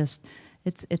 It's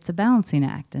a balancing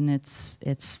act, and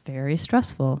it's very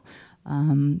stressful.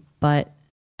 But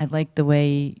I like the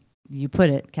way you put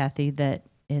it, Kathy, that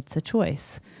it's a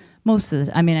choice. Most of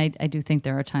the, I do think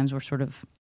there are times we're sort of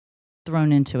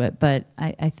thrown into it, but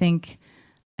I think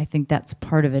that's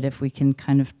part of it. If we can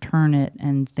kind of turn it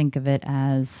and think of it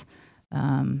as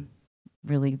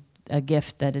really a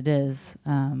gift that it is,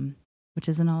 which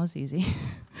isn't always easy.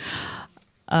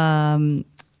 Sorry,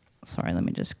 let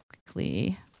me just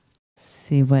quickly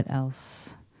see what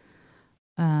else.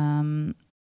 And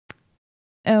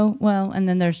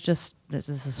then there's just, this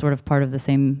is sort of part of the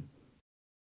same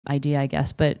idea, I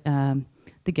guess, but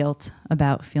the guilt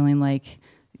about feeling like,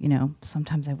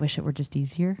 sometimes I wish it were just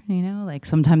easier, like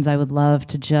sometimes I would love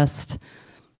to just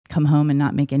come home and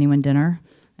not make anyone dinner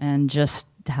and just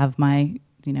have my,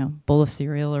 bowl of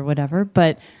cereal or whatever.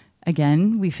 But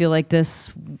again, we feel like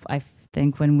this, I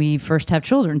think, when we first have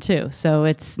children too. So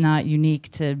it's not unique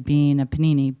to being a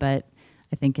Panini, but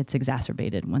I think it's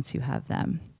exacerbated once you have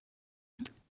them.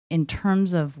 In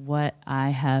terms of what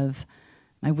my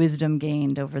wisdom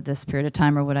gained over this period of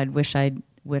time, or what I wish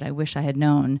I had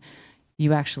known,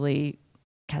 you actually,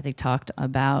 Kathy, talked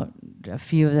about a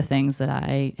few of the things that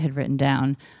I had written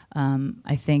down.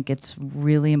 I think it's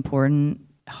really important,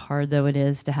 hard though it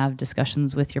is, to have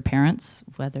discussions with your parents,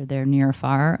 whether they're near or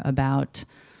far, about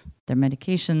their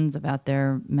medications, about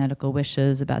their medical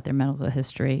wishes, about their medical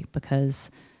history, because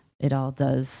it all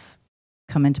does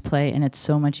come into play, and it's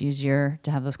so much easier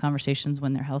to have those conversations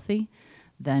when they're healthy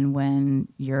than when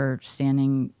you're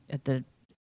standing at the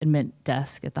admit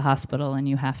desk at the hospital and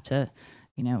you have to,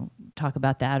 talk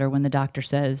about that, or when the doctor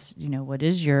says, what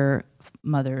is your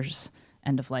mother's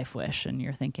end of life wish, and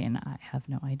you're thinking, I have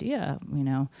no idea,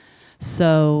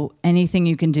 So anything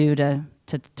you can do to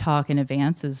talk in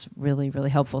advance is really, really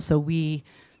helpful. So we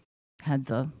had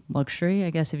the luxury,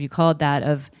 I guess if you call it that,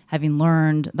 of having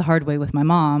learned the hard way with my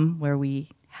mom, where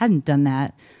we hadn't done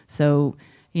that. So,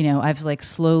 I've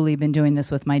slowly been doing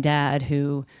this with my dad,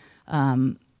 who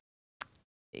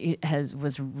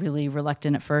was really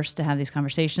reluctant at first to have these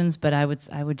conversations, but I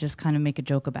would just kind of make a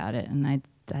joke about it, and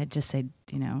I'd just say,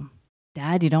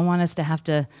 Dad, you don't want to have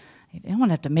to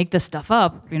make this stuff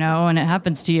up, and it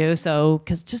happens to you. So,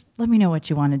 because just let me know what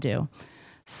you want to do.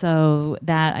 So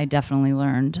that I definitely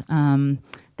learned.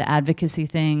 The advocacy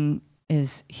thing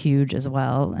is huge as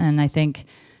well. And I think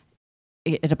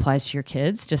it applies to your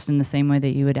kids just in the same way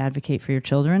that you would advocate for your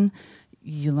children.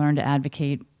 You learn to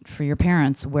advocate for your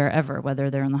parents wherever, whether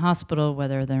they're in the hospital,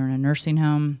 whether they're in a nursing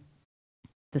home.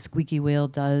 The squeaky wheel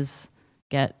does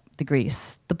get the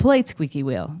grease, the polite squeaky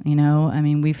wheel,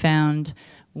 we found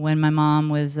when my mom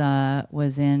was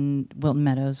in Wilton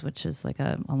Meadows, which is like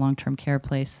a long-term care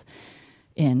place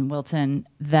in Wilton,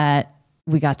 that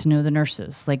we got to know the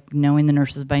nurses, like knowing the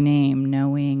nurses by name,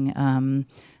 knowing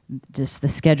just the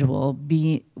schedule,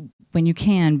 when you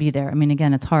can be there. I mean,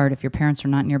 again, it's hard. If your parents are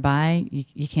not nearby,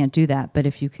 you can't do that. But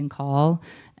if you can call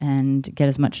and get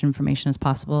as much information as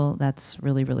possible, that's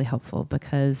really, really helpful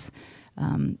because,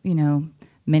 you know,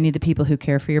 many of the people who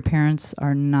care for your parents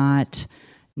are not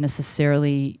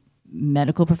necessarily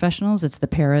medical professionals. It's the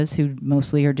paras who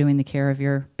mostly are doing the care of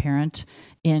your parent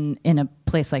in a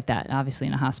place like that. Obviously,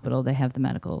 in a hospital, they have the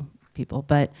medical people.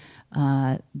 But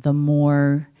the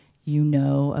more you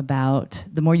know about,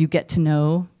 the more you get to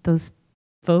know those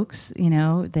folks, you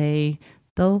know,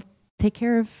 they'll take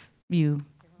care of you.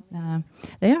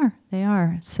 They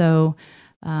are. So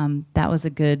that was a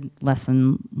good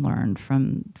lesson learned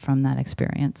from that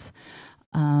experience.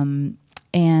 And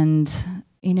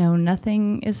you know,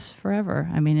 nothing is forever.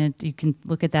 I mean, you can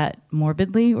look at that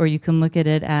morbidly, or you can look at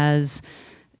it as,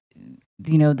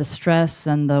 you know, the stress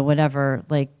and the whatever,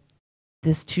 like,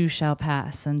 this too shall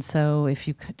pass. And so if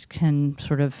you can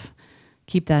sort of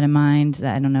keep that in mind,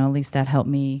 that, I don't know, at least that helped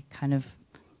me kind of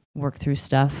work through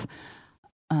stuff.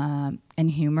 And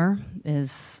humor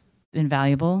is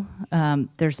invaluable.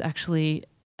 There's actually,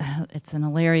 it's an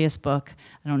hilarious book.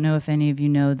 I don't know if any of you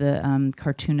know the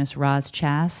cartoonist Roz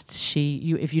Chast.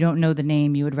 If you don't know the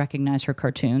name, you would recognize her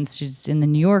cartoons. She's in the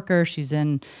New Yorker. She's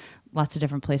in lots of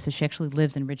different places. She actually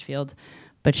lives in Ridgefield.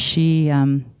 But she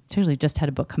actually just had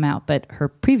a book come out. But her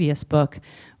previous book,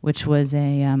 which was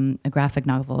a graphic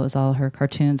novel, was all her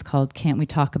cartoons, called Can't We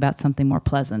Talk About Something More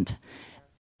Pleasant?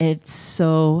 It's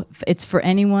for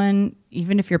anyone,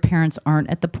 even if your parents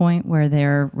aren't at the point where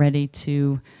they're ready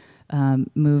to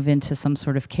move into some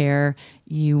sort of care,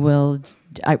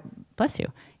 bless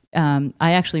you. I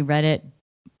actually read it,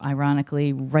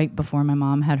 ironically, right before my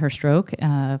mom had her stroke,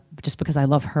 just because I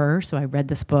love her. So I read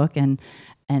this book, and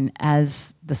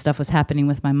as the stuff was happening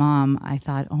with my mom, I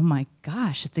thought, oh my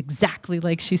gosh, it's exactly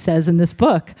like she says in this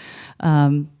book.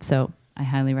 So I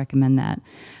highly recommend that.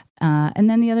 And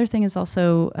then the other thing is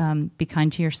also be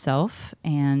kind to yourself.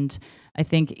 And I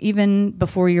think even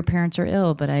before your parents are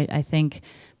ill, but I think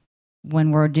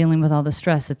when we're dealing with all the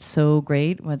stress, it's so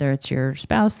great, whether it's your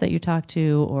spouse that you talk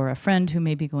to or a friend who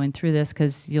may be going through this,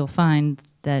 because you'll find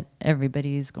that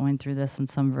everybody's going through this in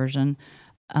some version.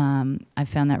 I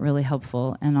found that really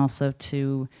helpful. And also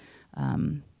to,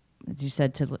 as you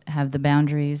said, to have the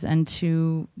boundaries and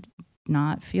to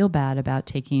not feel bad about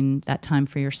taking that time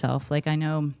for yourself. Like, I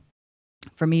know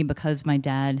for me, because my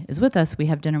dad is with us, we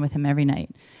have dinner with him every night,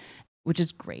 which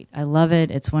is great. I love it.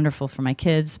 It's wonderful for my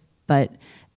kids, but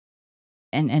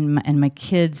and my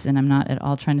kids, and I'm not at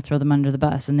all trying to throw them under the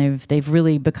bus, and they've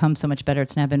really become so much better.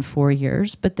 It's now been 4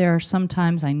 years, but there are some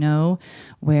times I know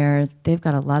where they've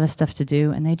got a lot of stuff to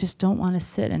do, and they just don't want to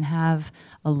sit and have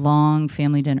a long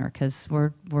family dinner, because we're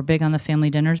big on the family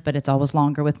dinners, but it's always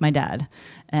longer with my dad,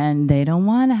 and they don't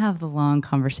want to have the long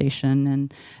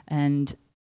conversation, and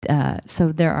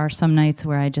so there are some nights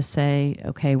where I just say,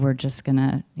 okay, we're just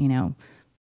gonna,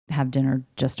 have dinner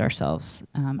just ourselves.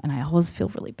 And I always feel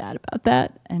really bad about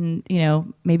that. And,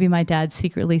 maybe my dad's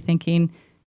secretly thinking,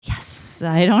 yes,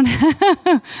 I don't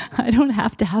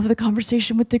have to have the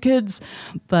conversation with the kids.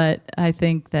 But I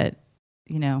think that,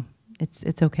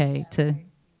 it's okay to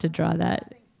draw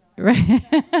that. Right?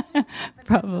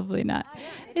 Probably not.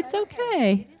 It's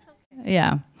okay.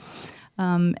 Yeah.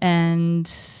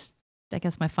 And I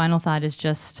guess my final thought is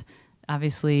just,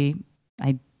 obviously,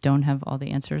 I don't have all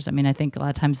the answers. I mean, I think a lot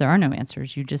of times there are no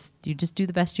answers. You just do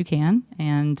the best you can,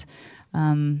 and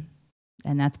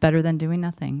that's better than doing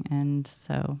nothing. And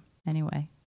so, anyway,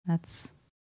 that's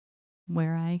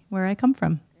where I come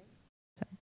from. So.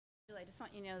 I just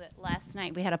want you to know that last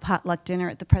night we had a potluck dinner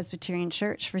at the Presbyterian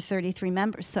Church for 33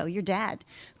 members. So your dad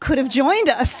could have joined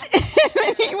us.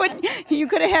 You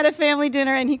could have had a family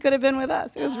dinner, and he could have been with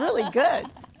us. It was really good.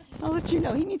 I'll let you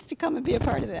know. He needs to come and be a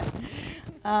part of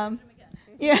that.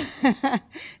 Yeah.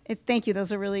 Thank you.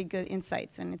 Those are really good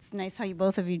insights. And it's nice how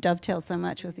both of you dovetail so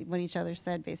much with what each other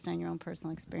said based on your own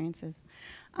personal experiences.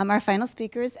 Our final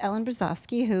speaker is Ellen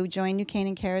Brzozowski, who joined New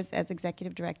Canaan Cares as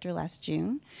Executive Director last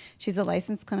June. She's a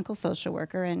licensed clinical social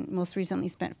worker and most recently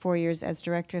spent 4 years as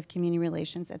Director of Community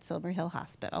Relations at Silver Hill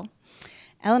Hospital.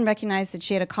 Ellen recognized that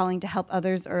she had a calling to help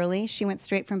others early. She went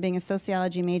straight from being a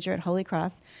sociology major at Holy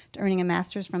Cross to earning a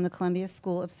master's from the Columbia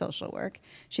School of Social Work.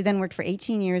 She then worked for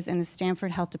 18 years in the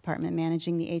Stanford Health Department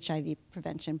managing the HIV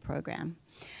prevention program.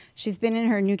 She's been in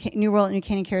her new role at New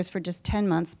Canaan Cares for just 10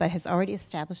 months, but has already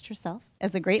established herself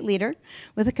as a great leader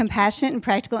with a compassionate and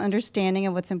practical understanding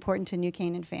of what's important to New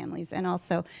Canaan families, and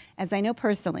also, as I know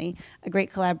personally, a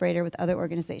great collaborator with other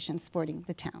organizations supporting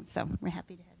the town. So we're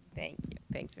happy to have you. Thank you.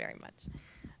 Thanks very much.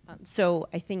 So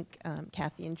I think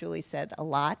Kathy and Julie said a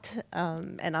lot,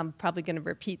 and I'm probably going to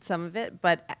repeat some of it,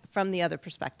 but from the other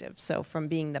perspective. So from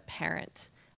being the parent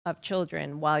of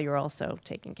children while you're also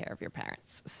taking care of your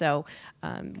parents. So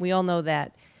we all know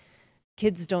that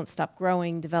kids don't stop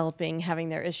growing, developing, having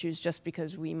their issues just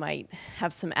because we might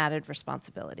have some added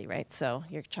responsibility, right? So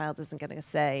your child isn't going to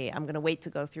say, I'm going to wait to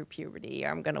go through puberty, or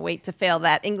I'm going to wait to fail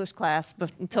that English class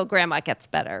until grandma gets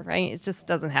better, right? It just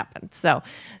doesn't happen. So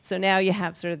now you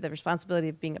have sort of the responsibility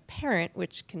of being a parent,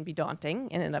 which can be daunting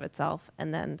in and of itself,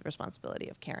 and then the responsibility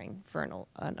of caring for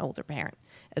an older parent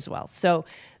as well. So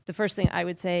the first thing I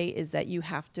would say is that you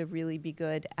have to really be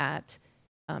good at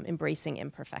embracing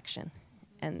imperfection.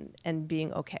 And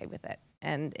being okay with it.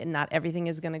 And not everything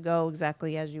is going to go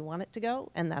exactly as you want it to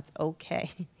go, and that's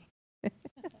okay.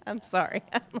 I'm sorry.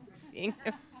 I'm like seeing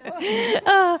him.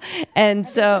 And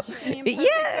so,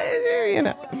 yeah, you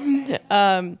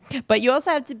know. But you also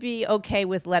have to be okay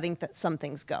with letting some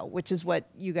things go, which is what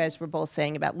you guys were both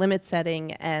saying about limit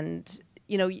setting. And,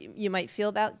 you know, you might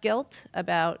feel that guilt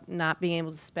about not being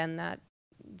able to spend that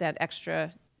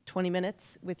extra 20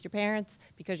 minutes with your parents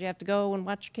because you have to go and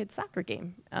watch your kid's soccer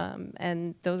game.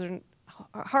 And those are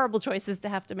horrible choices to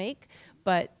have to make.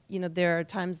 But, you know, there are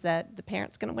times that the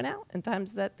parent's going to win out and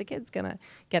times that the kid's going to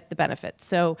get the benefit.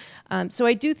 So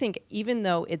I do think even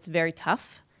though it's very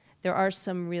tough, there are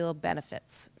some real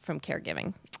benefits from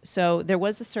caregiving. So there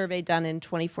was a survey done in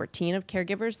 2014 of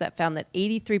caregivers that found that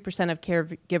 83% of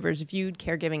caregivers viewed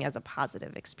caregiving as a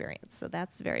positive experience. So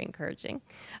that's very encouraging.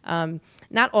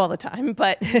 Not all the time,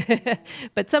 but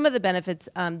but some of the benefits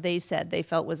they said they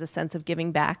felt was a sense of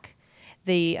giving back.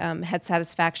 They had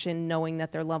satisfaction knowing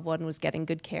that their loved one was getting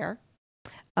good care.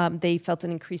 They felt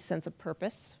an increased sense of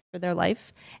purpose for their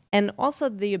life, and also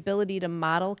the ability to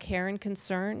model care and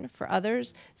concern for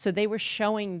others. So they were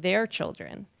showing their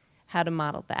children how to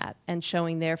model that and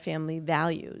showing their family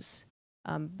values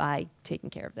by taking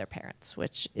care of their parents,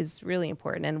 which is really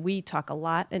important. And we talk a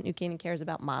lot at New Canaan Cares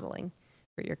about modeling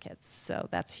for your kids, so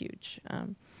that's huge.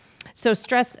 So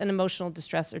stress and emotional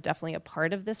distress are definitely a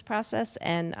part of this process,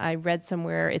 and I read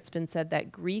somewhere it's been said that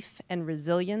grief and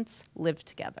resilience live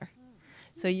together.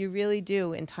 So you really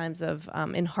do in times of,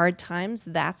 in hard times,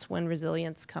 that's when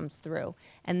resilience comes through.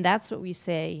 And that's what we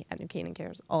say at New Canaan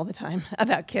Cares all the time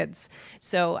about kids.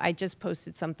 So I just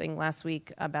posted something last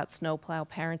week about snowplow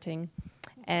parenting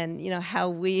and, you know,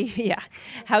 how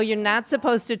you're not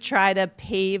supposed to try to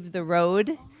pave the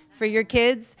road for your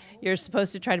kids. You're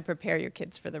supposed to try to prepare your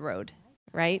kids for the road,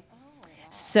 right?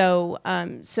 So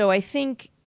I think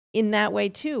in that way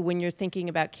too, when you're thinking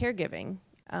about caregiving,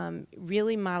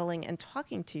 really modeling and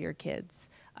talking to your kids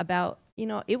about, you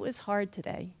know, it was hard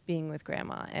today being with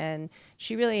grandma, and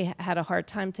she really had a hard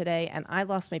time today, and I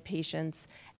lost my patience.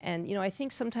 And, you know, I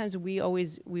think sometimes we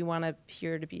want to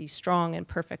appear to be strong and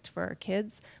perfect for our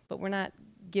kids, but we're not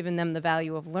giving them the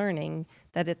value of learning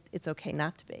that it's okay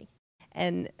not to be.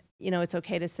 And, you know, it's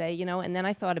okay to say, you know, and then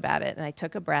I thought about it and I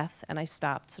took a breath and I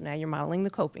stopped. So now you're modeling the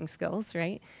coping skills,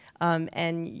 right?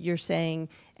 And you're saying,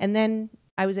 and then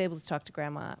I was able to talk to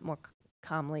grandma more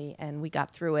calmly, and we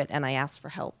got through it, and I asked for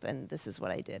help, and this is what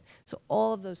I did. So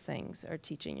all of those things are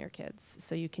teaching your kids,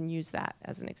 so you can use that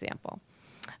as an example.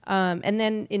 And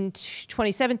then in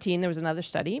 2017, there was another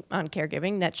study on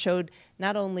caregiving that showed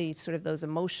not only sort of those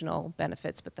emotional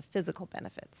benefits, but the physical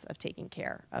benefits of taking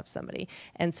care of somebody.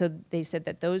 And so they said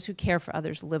that those who care for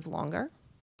others live longer.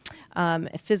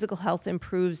 Physical health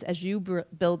improves as you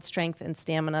build strength and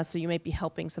stamina, so you might be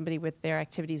helping somebody with their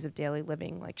activities of daily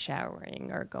living, like showering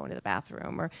or going to the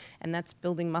bathroom, and that's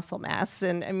building muscle mass.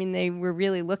 And I mean, they were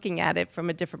really looking at it from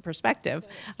a different perspective.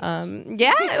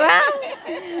 Yeah,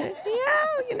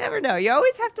 you never know. You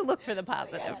always have to look for the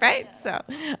positive, right? So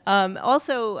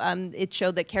also, it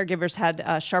showed that caregivers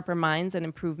had sharper minds and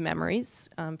improved memories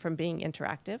from being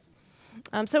interactive.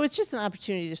 So it's just an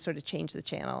opportunity to sort of change the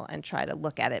channel and try to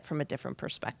look at it from a different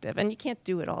perspective. And you can't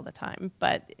do it all the time,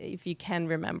 but if you can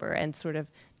remember and sort of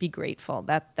be grateful,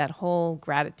 that whole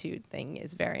gratitude thing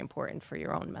is very important for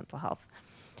your own mental health.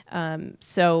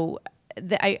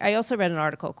 I also read an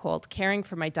article called "Caring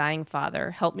for My Dying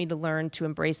Father Helped Me to Learn to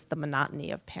Embrace the Monotony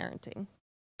of Parenting."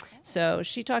 So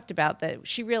she talked about that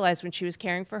she realized when she was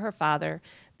caring for her father,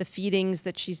 the feedings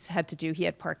that she's had to do, he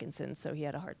had Parkinson's, so he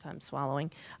had a hard time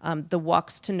swallowing, the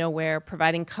walks to nowhere,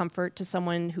 providing comfort to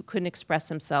someone who couldn't express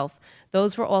himself,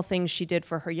 those were all things she did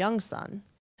for her young son.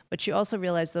 But she also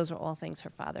realized those were all things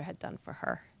her father had done for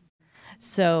her.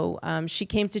 So she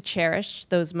came to cherish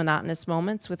those monotonous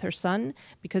moments with her son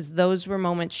because those were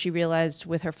moments she realized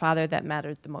with her father that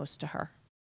mattered the most to her.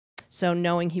 So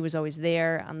knowing he was always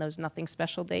there on those nothing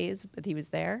special days, but he was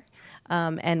there,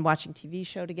 and watching TV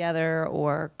show together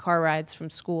or car rides from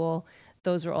school,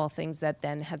 those are all things that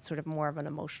then had sort of more of an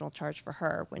emotional charge for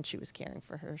her when she was caring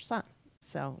for her son.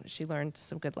 So she learned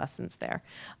some good lessons there.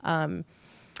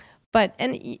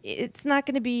 It's not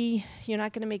going to be, you're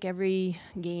not going to make every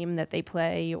game that they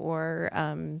play or,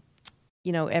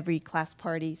 every class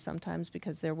party sometimes,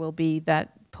 because there will be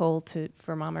that pull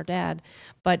for mom or dad,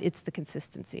 but it's the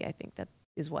consistency, I think, that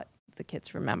is what the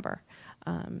kids remember.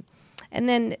 And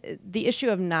then the issue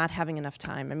of not having enough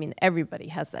time. I mean, everybody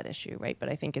has that issue, right? But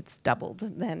I think it's doubled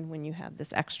then when you have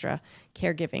this extra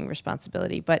caregiving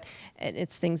responsibility. But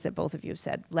it's things that both of you have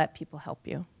said, let people help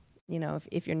you.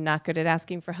 If you're not good at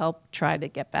asking for help, try to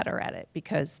get better at it,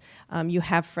 because you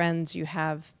have friends, you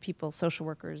have people, social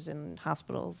workers in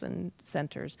hospitals and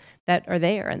centers that are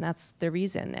there, and that's the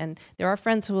reason. And there are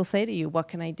friends who will say to you, what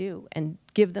can I do? And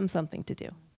give them something to do.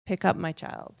 Pick up my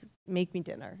child, make me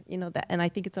dinner, that. And I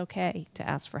think it's okay to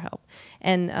ask for help.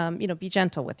 And, be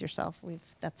gentle with yourself.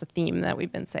 That's a theme that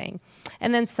we've been saying.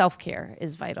 And then self-care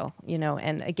is vital,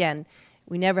 and again,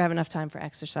 we never have enough time for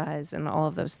exercise and all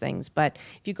of those things. But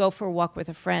if you go for a walk with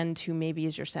a friend who maybe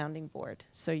is your sounding board,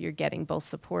 so you're getting both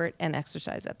support and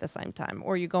exercise at the same time,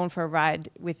 or you're going for a ride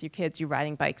with your kids, you're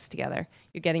riding bikes together,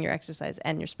 you're getting your exercise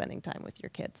and you're spending time with your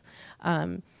kids.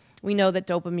 We know that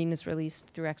dopamine is released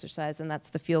through exercise, and that's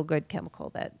the feel-good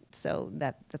chemical that's going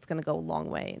to go a long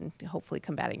way in hopefully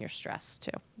combating your stress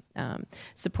too.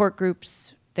 Support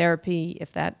groups, therapy,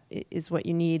 if that is what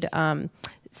you need.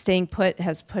 Staying Put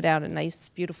has put out a nice,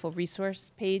 beautiful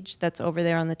resource page that's over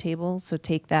there on the table, so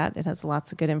take that. It has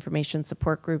lots of good information,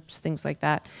 support groups, things like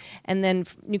that. And then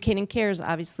New Canaan Cares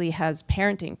obviously has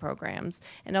parenting programs,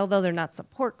 and although they're not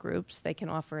support groups, they can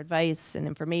offer advice and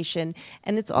information,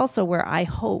 and it's also where I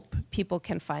hope people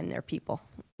can find their people.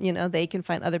 They can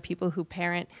find other people who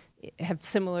have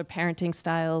similar parenting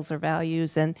styles or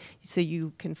values, and so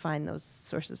you can find those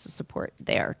sources of support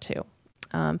there too.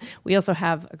 We also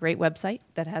have a great website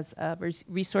that has a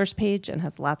resource page and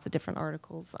has lots of different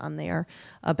articles on there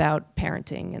about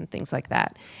parenting and things like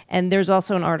that. And there's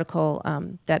also an article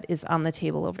that is on the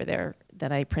table over there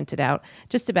that I printed out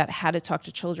just about how to talk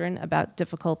to children about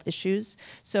difficult issues.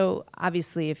 So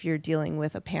obviously if you're dealing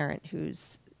with a parent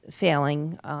who's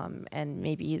failing and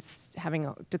maybe is having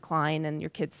a decline and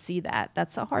your kids see that,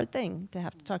 that's a hard thing to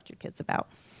have to talk to your kids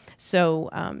about. So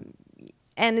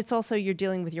and it's also you're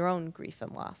dealing with your own grief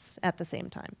and loss at the same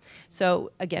time.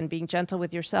 So again, being gentle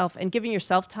with yourself and giving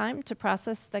yourself time to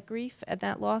process that grief and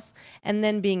that loss, and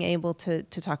then being able to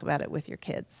talk about it with your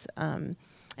kids.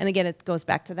 And again, it goes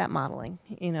back to that modeling,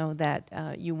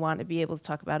 that you want to be able to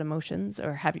talk about emotions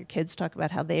or have your kids talk about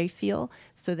how they feel.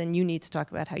 So then you need to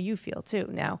talk about how you feel too.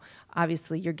 Now,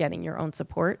 obviously you're getting your own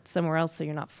support somewhere else so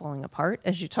you're not falling apart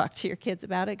as you talk to your kids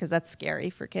about it, because that's scary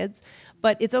for kids.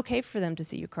 But it's okay for them to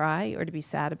see you cry or to be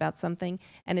sad about something.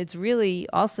 And it's really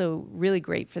also really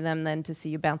great for them then to see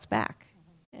you bounce back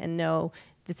and know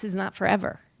this is not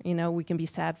forever. We can be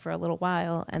sad for a little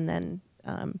while, and then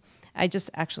I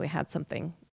just actually had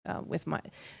something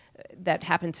that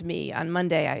happened to me on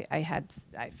Monday.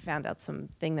 I found out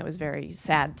something that was very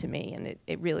sad to me, and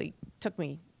it really took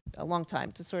me a long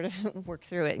time to sort of work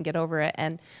through it and get over it.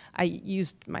 And I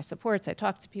used my supports. I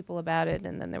talked to people about it,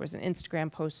 and then there was an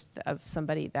Instagram post of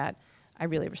somebody that I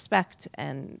really respect,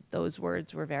 and those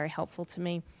words were very helpful to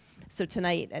me. So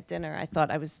tonight at dinner, I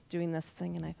thought I was doing this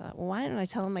thing, and I thought, well, why didn't I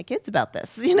tell my kids about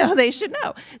this? They should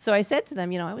know. So I said to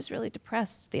them, I was really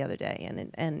depressed the other day,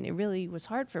 and it really was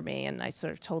hard for me. And I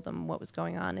sort of told them what was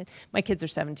going on. And my kids are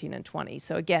 17 and 20,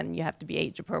 so again, you have to be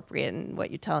age appropriate in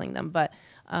what you're telling them. But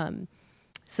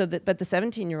but the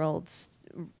 17-year-old,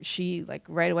 she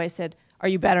right away said, "Are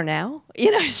you better now?"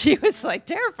 She was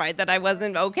terrified that I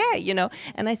wasn't okay,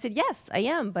 And I said, yes, I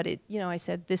am. But I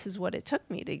said, this is what it took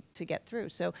me to get through.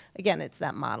 So again, it's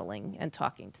that modeling and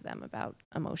talking to them about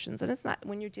emotions. And it's not,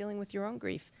 when you're dealing with your own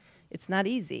grief, it's not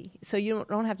easy. So you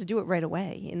don't have to do it right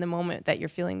away in the moment that you're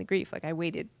feeling the grief. I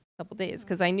waited a couple days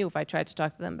because I knew if I tried to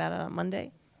talk to them about it on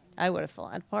Monday, I would have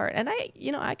fallen apart. And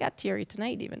I got teary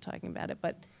tonight even talking about it,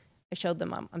 but I showed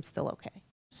them I'm still okay.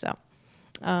 So,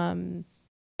 and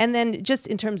then just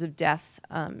in terms of death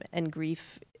and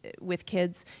grief with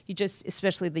kids,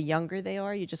 especially the younger they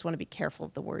are, you just want to be careful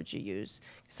of the words you use.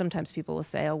 Sometimes people will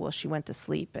say, oh, well, she went to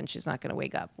sleep and she's not going to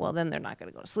wake up. Well, then they're not going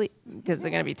to go to sleep because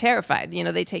they're going to be terrified.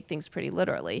 They take things pretty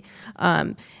literally.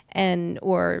 Or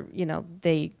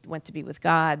they went to be with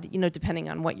God. Depending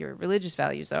on what your religious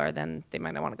values are, then they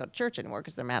might not want to go to church anymore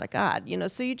because they're mad at God.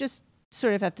 So you just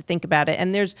sort of have to think about it.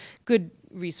 And there's good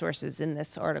resources in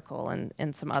this article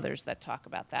and some others that talk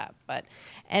about that.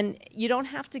 And you don't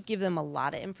have to give them a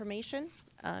lot of information.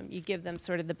 You give them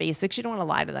sort of the basics. You don't want to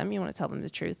lie to them. You want to tell them the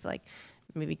truth. Like,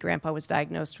 maybe grandpa was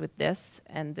diagnosed with this,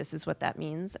 and this is what that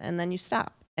means. And then you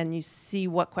stop and you see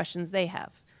what questions they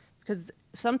have. Because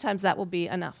sometimes that will be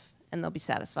enough and they'll be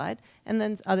satisfied. And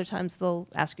then other times they'll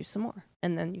ask you some more.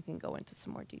 And then you can go into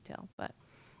some more detail. But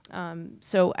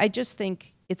so I just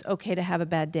think it's okay to have a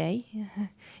bad day.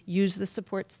 Use the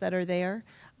supports that are there.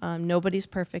 Nobody's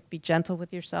perfect. Be gentle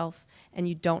with yourself. And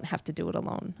you don't have to do it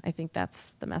alone. I think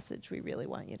that's the message we really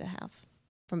want you to have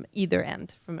from either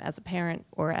end, from as a parent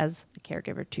or as a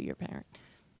caregiver to your parent.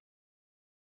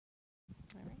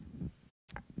 All right.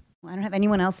 Well, I don't have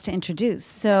anyone else to introduce,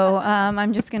 so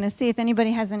I'm just going to see if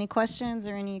anybody has any questions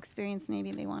or any experience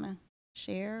maybe they want to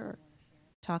share or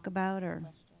talk about, or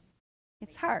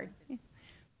it's hard.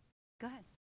 Go ahead.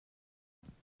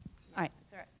 All right.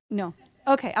 That's all right. No.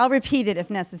 Okay, I'll repeat it if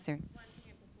necessary.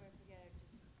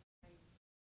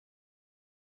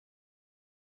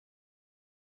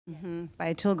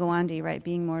 By Atul Gawande, right?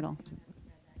 Being Mortal.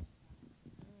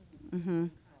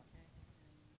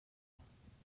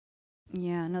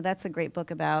 Yeah, no, that's a great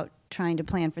book about trying to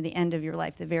plan for the end of your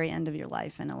life, the very end of your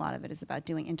life, and a lot of it is about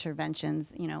doing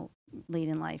interventions, you know, late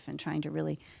in life and trying to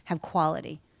really have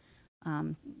quality.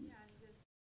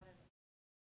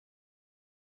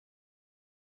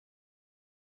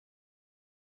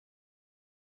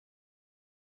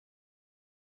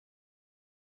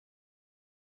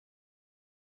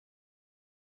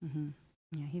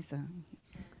 Yeah, he's a.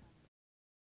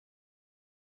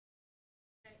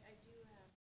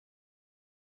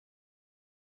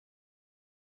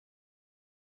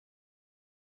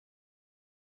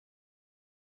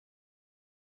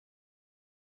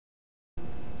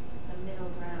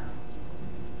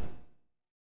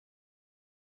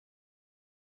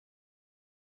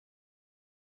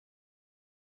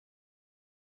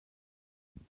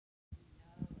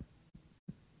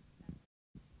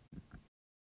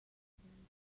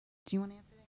 Do you want to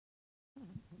answer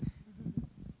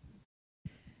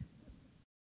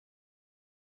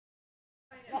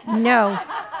that? No,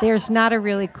 there's not a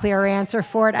really clear answer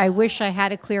for it. I wish I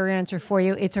had a clear answer for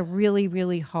you. It's a really,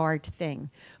 really hard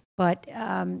thing. But,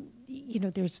 you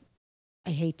know, I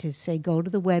hate to say go to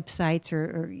the websites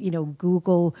or you know,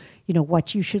 Google, you know,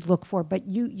 what you should look for, but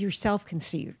you yourself can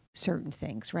see certain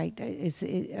things, right?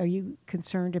 Are you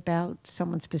concerned about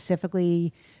someone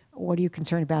specifically? What are you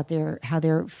concerned about how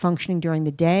they're functioning during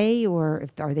the day, or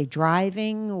are they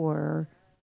driving, or?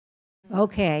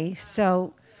 Okay,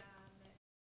 so.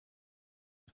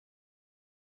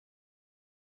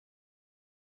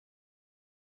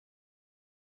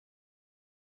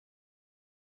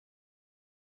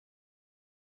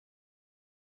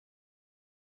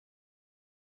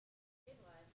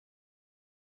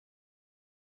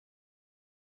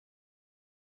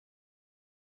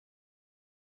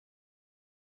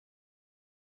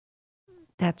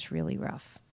 That's really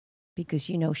rough because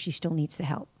you know she still needs the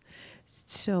help.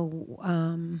 So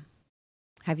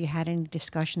have you had any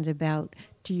discussions about,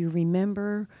 do you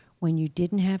remember when you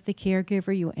didn't have the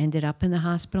caregiver, you ended up in the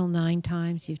hospital 9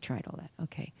 times? You've tried all that.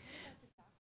 Okay.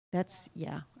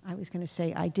 Yeah, I was going to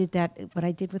say, I did that. What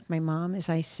I did with my mom is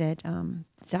I said, the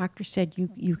doctor said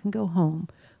you can go home,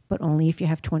 but only if you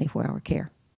have 24-hour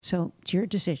care. So it's your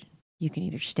decision. You can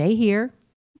either stay here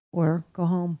or go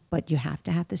home, but you have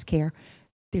to have this care.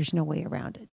 There's no way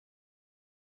around it.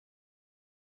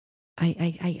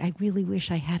 I really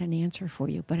wish I had an answer for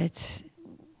you, but it's.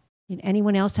 You know,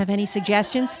 anyone else have any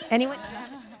suggestions? Anyone?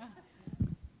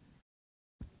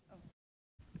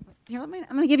 Here, I'm going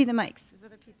to give you the mics. There's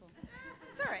other people.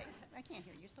 It's all right. I can't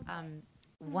hear you. You're so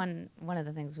quiet. One of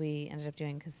the things we ended up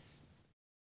doing, because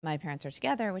my parents are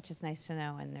together, which is nice to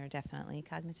know, and they're definitely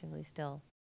cognitively still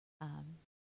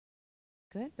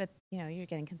good, but you know, you're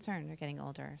getting concerned, you're getting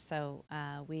older. So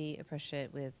we approached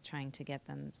it with trying to get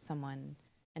them someone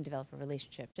and develop a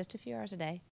relationship, just a few hours a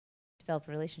day, develop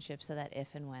a relationship so that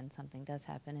if and when something does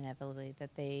happen inevitably,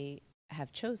 that they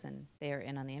have chosen, they are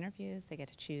in on the interviews, they get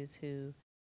to choose who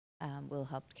will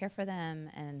help care for them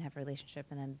and have a relationship,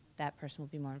 and then that person will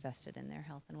be more invested in their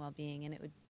health and well-being, and it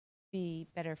would be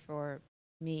better for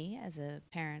me as a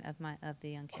parent of the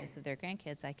young kids, of their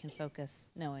grandkids. I can focus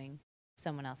knowing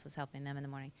someone else is helping them in the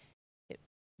morning. It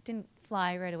didn't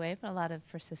fly right away, but a lot of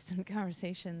persistent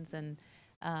conversations and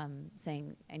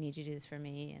saying, I need you to do this for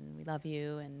me, and we love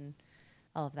you, and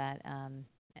all of that.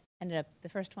 Ended up, the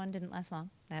first one didn't last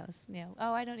long. That was, you know,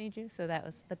 oh, I don't need you. So that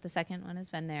was, but the second one has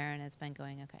been there, and it's been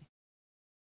going okay.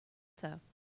 So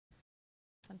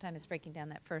sometimes it's breaking down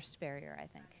that first barrier, I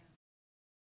think.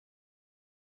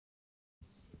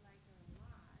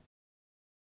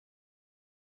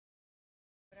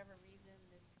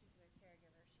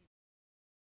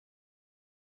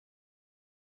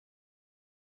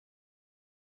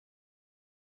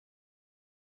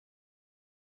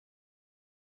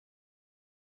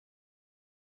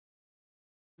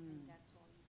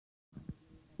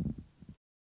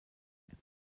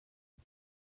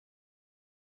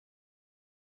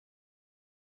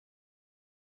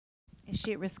 Is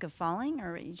she at risk of falling,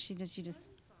 or she just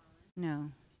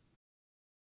no?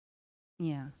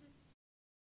 Yeah.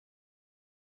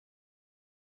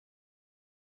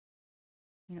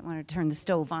 You don't want to turn the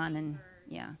stove on and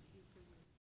yeah.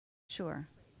 Sure.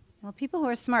 Well, people who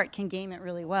are smart can game it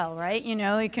really well, right? You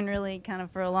know, you can really kind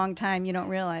of for a long time you don't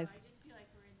realize.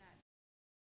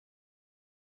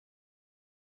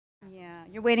 Yeah,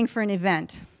 you're waiting for an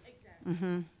event. Exactly.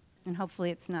 Mm-hmm. And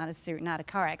hopefully it's not a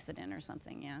car accident or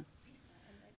something. Yeah.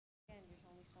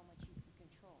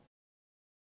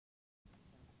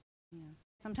 Yeah.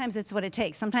 Sometimes it's what it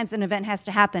takes. Sometimes an event has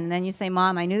to happen, and then you say,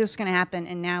 Mom, I knew this was going to happen,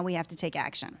 and now we have to take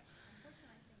action.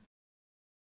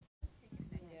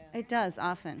 It does,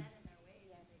 often.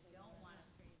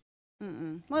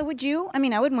 Mm-mm. Well, would you? I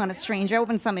mean, I wouldn't want a stranger. I would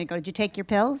want somebody to go, did you take your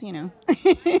pills? You know.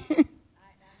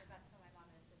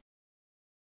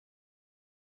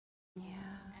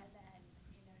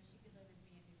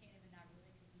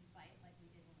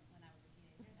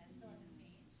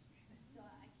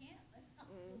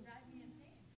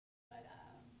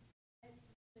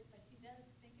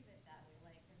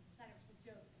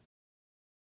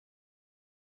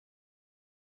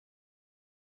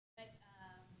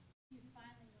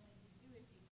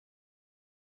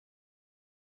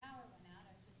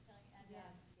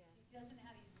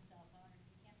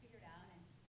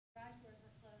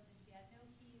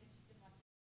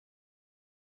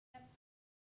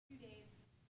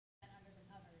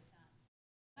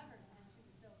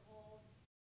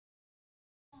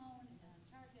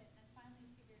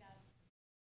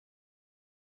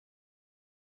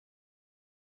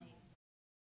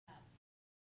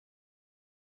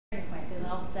 Because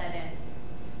all of a sudden,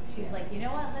 she was like, you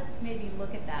know what, let's maybe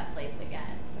look at that place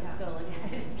again. Let's go look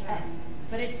at it again.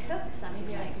 But it took something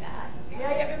like that.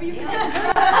 Yeah, maybe you can. It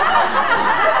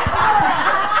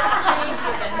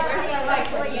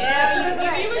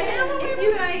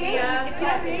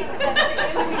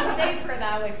would be safer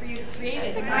that way for you to create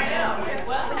it. I know.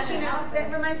 But you know,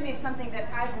 that reminds me of something that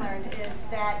I've learned is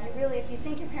that you really, if you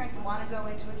think your parents want to go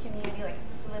into a community like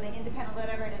assisted living, independent,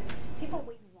 whatever it is, people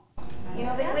wait. You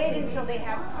know, they wait until they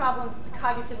have problems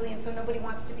cognitively, and so nobody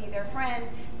wants to be their friend.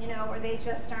 You know, or they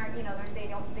just aren't. You know, they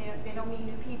don't meet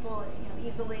new people. You know,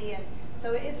 easily, and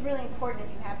so it is really important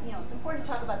if you have. You know, it's important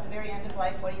to talk about the very end of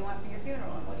life. What do you want for your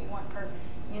funeral, and what do you want for,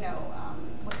 you know,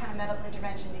 what kind of medical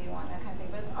intervention do you want, that kind of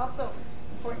thing. But it's also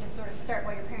important to sort of start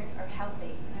while your parents are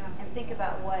healthy, and think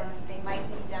about what they might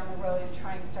need down the road, and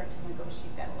try and start to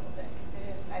negotiate that a little bit, because it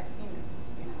is. I've seen this.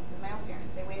 It's, you know, with my own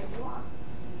parents, they waited too long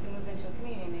to move into a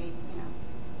community, and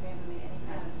they haven't made any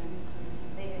friends, and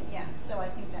they didn't. Yeah, so I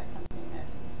think that's something that,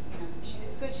 you know,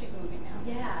 it's good she's moving now.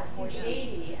 Yeah, she's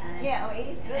 80, and yeah,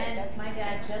 80's good. And that's my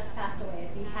dad just passed away.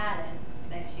 If he hadn't,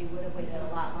 then she would have waited a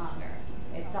lot longer.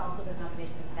 It's also the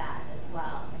combination of that as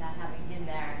well, and not having him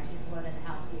there, and she's lived in the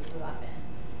house we grew up in,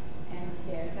 and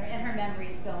her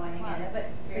memories going, wow,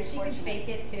 but she can fake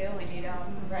it too, and you don't.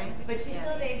 Right. But she's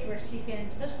still at the age where she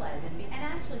can socialize, and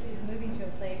actually she's moving to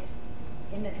a place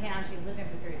in the town she's lived in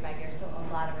for 35 years, so a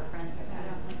lot of her friends are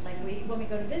there. It's like when we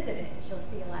go to visit it, she'll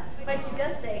see a lot. But she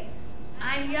does say,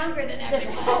 I'm younger than everyone. They're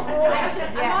so old.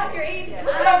 I'm on your age.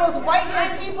 Look at all those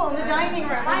white-haired people in the dining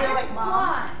room. I'm you're like, Mom.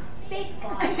 blonde. It's fake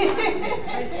blonde.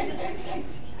 But she just thinks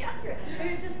she's younger.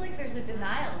 There's just like there's a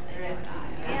denial there.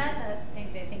 And I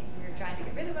think they think we're trying to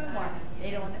get rid of them, or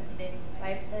they don't.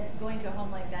 By going to a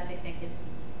home like that, they think it's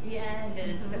the end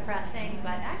and it's depressing.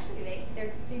 But actually,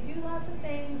 they do lots of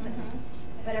things. And,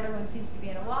 but everyone seems to be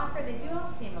in a walker. They do all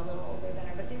seem a little older than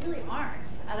her, but they really aren't.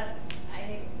 I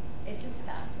think it's just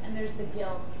tough. And there's the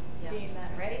guilt being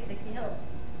that, right? The guilt.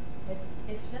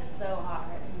 It's just so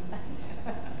hard.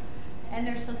 And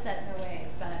they're so set in their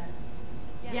ways. But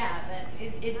yeah, but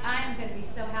I'm going to be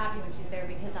so happy when she's there,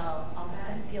 because I'll all of a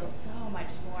sudden feel so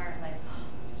much more like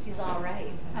she's all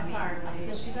right. I mean, I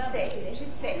feel she's safe.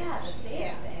 She's safe. Yeah, the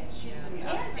safe thing. She's in the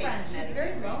And upstate. friends. She's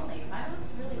very lonely. My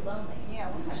mom's really lonely. Yeah,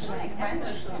 well, so she'll make friends.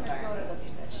 She's going to go to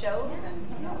the shows, and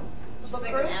who knows. She's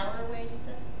like an hour away, you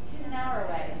said? She's an hour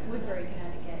away, Woodbury,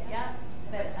 Connecticut. Yeah,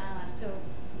 but so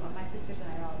my sisters and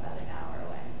I are all about an hour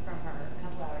away from her, a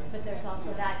couple hours. But there's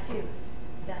also that too.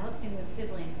 The whole thing with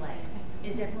siblings, like,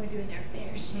 is everyone doing their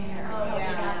fair share? Oh,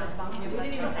 yeah. We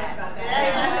didn't even talk about that.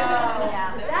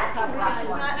 Yeah. But that's a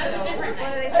That's a different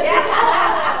What do thing. they say?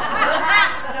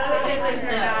 Those siblings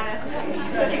are not a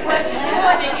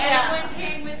anyone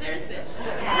came with their sister.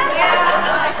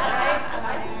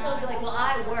 My sister will be like, well,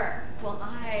 I work. Well,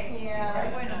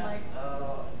 everyone, I'm like,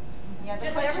 oh. Yeah,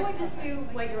 Everyone just do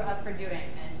what you're up for doing,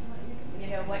 and you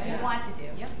know what you want to do.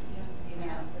 Yep. you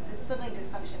know, the sibling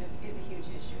dysfunction is a huge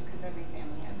issue because every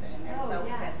family has it, and there's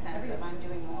always that sense of I'm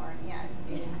doing more. And yeah,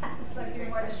 it's like very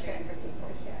frustrating for people.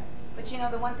 But you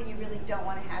know, the one thing you really don't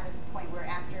want to have is a point where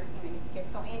after you get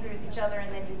so angry with each other,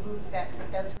 and then you lose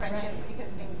those friendships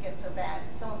because things get so bad.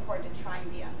 It's so important to try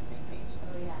and be on the same page.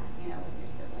 Oh yeah. You know, with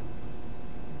your siblings.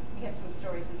 We have some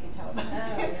stories we can tell about.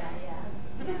 Oh yeah.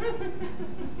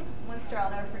 One story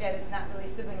I'll never forget is not really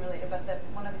sibling related, but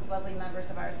one of these lovely members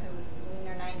of ours who was in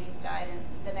her 90s died, and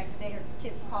the next day her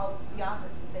kids called the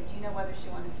office and said, do you know whether she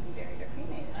wanted to be buried or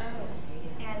cremated? Oh.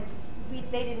 And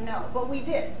they didn't know, but we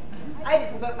did. I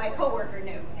didn't, but my coworker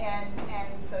knew, and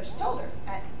so she told her.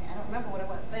 I don't remember what it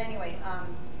was, but anyway.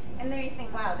 And then you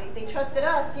think, wow, they trusted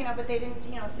us, but they didn't,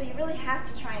 So you really have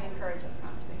to try and encourage those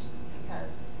conversations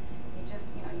because you just,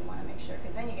 you want to make sure,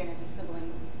 because then you get into sibling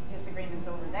disagreements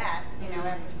over that,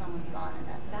 after someone's gone, and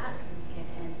that's That can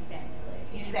end family.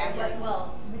 Exactly.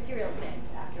 Well, material things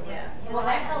afterwards. Yeah. Well,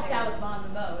 I helped out with Mom the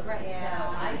most, Right. Yeah.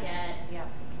 so I get. Yeah.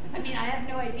 I mean, I have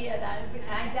no idea that.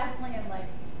 I definitely am like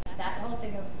that whole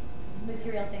thing of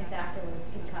material things afterwards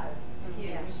can cause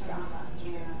huge drama.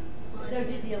 Yeah. So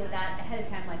to deal with that ahead of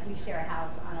time, like we share a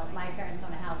house my parents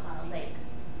own a house on a lake,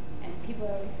 and people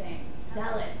are always saying,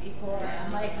 sell it before.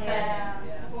 I'm like,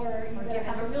 or you better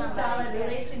have a real solid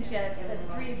relationship.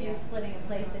 The three of you splitting a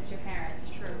place at your parents.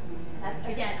 True. That's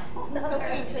again a whole That's other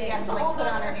okay until you have to thing. put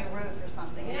on a new roof or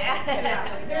something.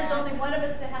 There's only one of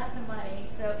us that has some money,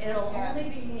 so it'll only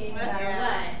be me no matter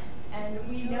what. And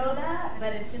we know that,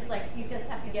 but it's just like you just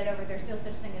have to get over. There's no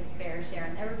such thing as fair share,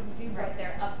 and everyone do what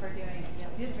they're up for doing.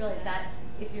 You just realize that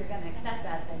if you're going to accept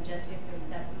that, then you have to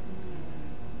accept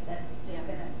that's just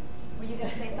going to. Were you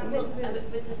going to say something? Well,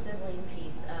 with the sibling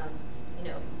piece,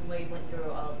 we went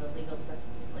through all the legal stuff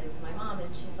recently with my mom,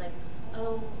 and she's like,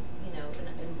 oh,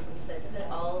 and we said put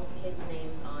all the kids'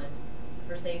 names on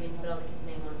for savings, put all the kids'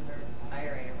 name on her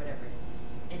IRA or whatever it is.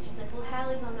 And she's like, well,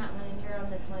 Hallie's on that one, and you're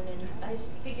on this one, and I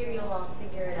just figure you'll all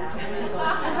figure it out.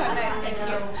 And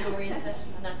your jewelry and stuff,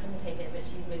 she's not going to take it, but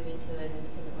she's moving to an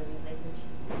independent living place, and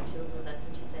she lives with us,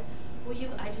 and she said, well,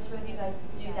 I just read you guys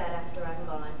do that after I'm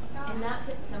gone. And that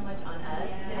puts so much on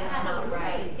us, and it's not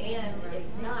right. And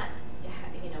it's not,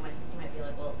 my sister might be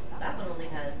like, well, that one only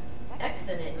has X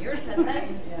in it, and yours has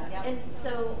X. And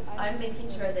so I'm making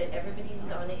sure that everybody's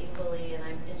on it equally, and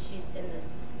she's in the,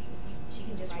 she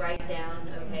can just write down,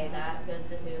 okay, that goes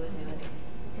to who and who,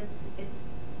 because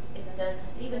it does,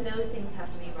 even those things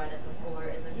have to be brought up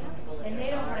before as uncomfortable as and they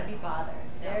don't want to be bothered.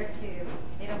 They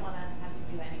don't want to have to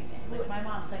do anything. Like my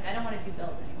mom's like, I don't want to do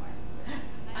bills anymore.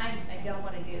 I don't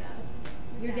want to do them.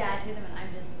 Your dad did them, and I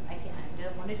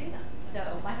don't want to do them. So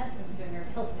my husband's doing her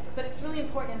bills now. But it's really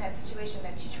important in that situation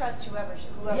that she trusts whoever's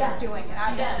doing it.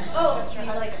 Yes. Obviously, she trusts her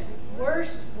husband.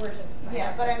 Worships.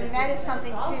 Yeah, but I mean that is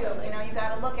something too. You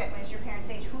got to look at as your parents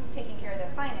age, who's taking care of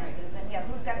their finances, and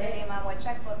who's got their name on what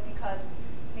checkbook, because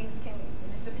things can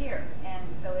disappear, and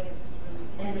so it's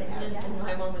really important. And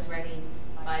my mom was writing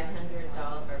 $500.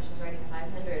 She's writing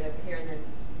 $500 over here, and then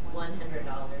 $100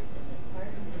 in this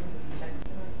part. Checks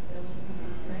to them,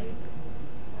 right?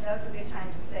 That was a good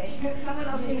time to say someone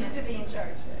else needs to be in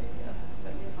charge.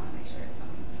 But you just want to make sure it's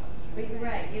someone you trust. But you're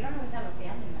right. You don't always have a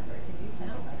family member to do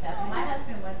something like that. My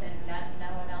husband wasn't. No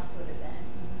one else would have been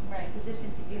in a position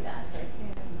to do that. So I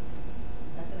assume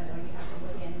that's another one you have to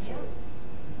look into.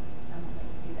 Someone that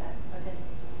would do that, because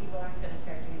people aren't going to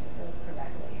start doing the bills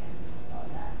correctly and all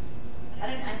of that.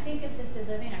 I think assisted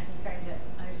living. I'm just trying to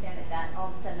understand it. That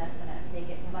all of a sudden that's going to make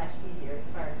it much easier as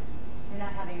far as you're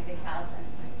not having a big house and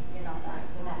all that.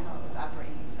 So that helps. Those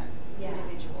operating expenses,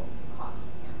 individual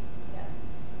costs. Yeah.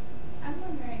 I'm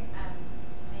wondering,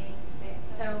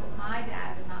 so my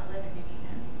dad does not live in New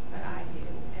Canaan, but I do,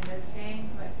 and was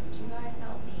staying put. Would you guys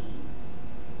help me?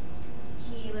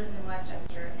 He lives in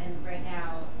Westchester, and right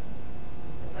now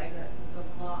it's like a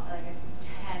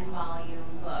 10-volume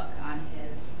book on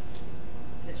his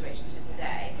situation to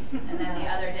today. And then the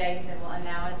other day he said, well, and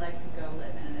now I'd like to go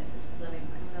live in an assisted living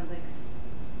place. So I was like,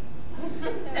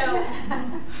 so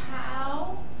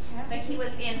how? But he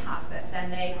was in hospice.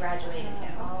 Then they graduated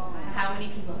him. How many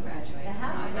people graduated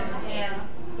hospice? And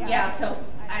so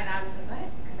and I was like, what?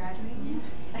 You're graduating him?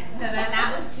 So then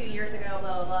that was 2 years ago.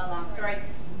 Blah blah blah. Long story.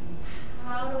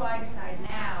 How do I decide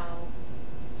now?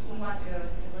 He wants to go to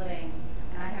assisted living,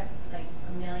 and I have like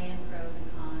a million pros and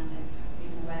cons and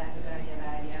reasons why that's a good idea,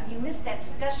 bad idea. You missed that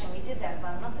discussion. We did that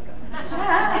about a month ago.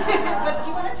 But do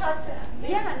you want to talk to?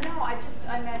 Yeah, no, I just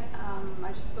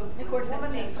spoke with a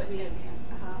woman this week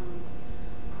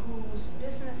whose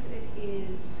business it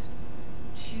is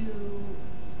to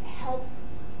help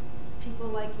people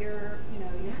like your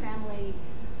family,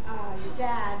 your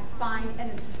dad find an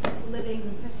assisted living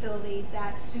facility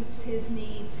that suits his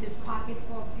needs, his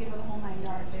pocketbook, you know, the whole 9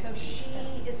 yards. So she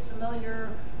is familiar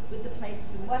with the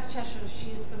places in Westchester.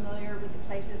 She is familiar with the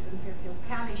places in Fairfield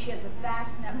County. She has a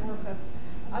vast network of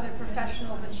other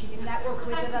professionals that she can network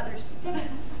with in other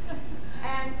states.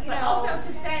 And you know, also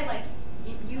to say like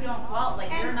you don't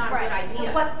like you're not a good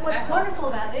idea. What's wonderful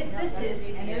about it, this is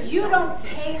you don't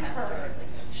pay her.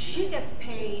 She gets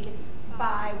paid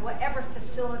by whatever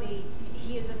facility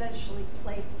he is eventually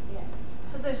placed in.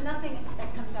 So there's nothing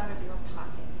that comes out of your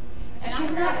pocket. And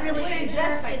she's not really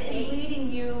invested in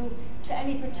leading you to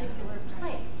any particular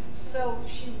place. So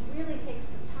she really takes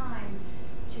the time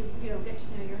to, you know, get to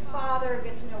know your father,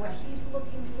 get to know what he's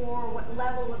looking for, what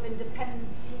level of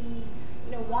independence he,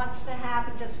 you know, wants to have,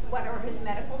 and just what are his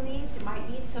medical needs. He might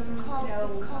need some,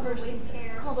 nursing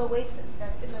care. It's called Oasis.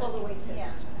 It's called Oasis.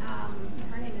 Yeah.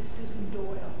 Her name is Susan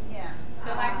Doyle. Yeah. So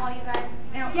if I call you guys,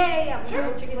 Yeah.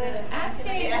 Sure. At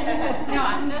Stay.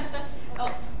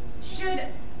 No. Should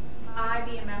I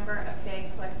be a member of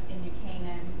Staying Put in New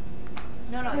Canaan?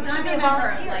 No, Because I'm a member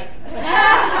of like.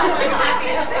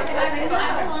 I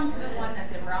belong to the one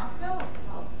that's in Bronxville.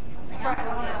 It's called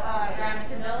something else.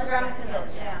 Gramerton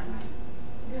Village. Yeah.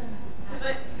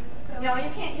 But No, you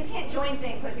can't join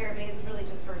St. Put here, but it's really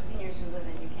just for seniors who live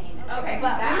in New Canaan. okay,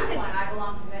 But that you can- one I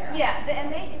belong to there. Yeah,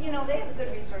 and they, you know, they have good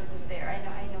resources there. I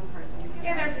know her.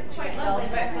 Yeah, they're quite lovely.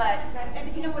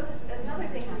 And you know what, another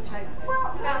thing which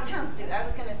Towns do. I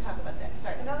was going to talk about that.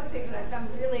 Sorry. another thing that I found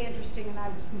really interesting, and I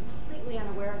was completely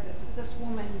unaware of this, if this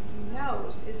woman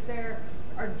knows, is there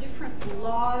are different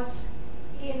laws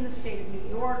in the state of New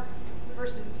York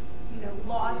versus, you know,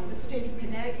 laws in the state of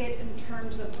Connecticut in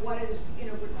terms of what is, you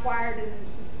know, required in an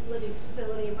assisted living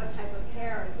facility and what type of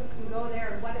care and who can go there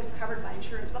and what is covered by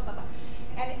insurance, blah, blah, blah.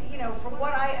 And, you know, from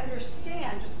what I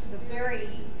understand, just from the very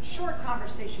short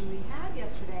conversation we had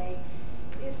yesterday,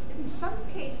 is in some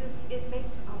cases it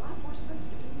makes a lot more sense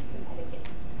to be in Connecticut.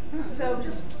 So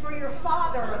just for your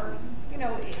father, you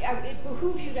know, it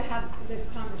behooves you to have this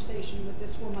conversation with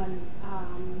this woman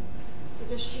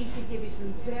because she could give you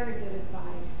some very good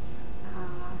advice.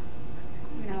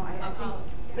 You know, I think,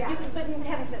 yeah. But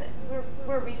having said that,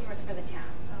 we're a resource for the town.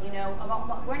 You know,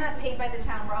 we're not paid by the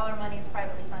town. All our money is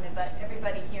privately funded, but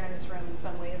everybody here in this room in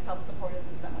some ways helps support us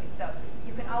in some ways. So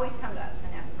you can always come to us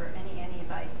and ask for any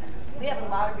advice. And we have a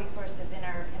lot of resources in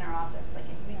our office. Like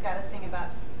we've got a thing about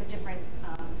the different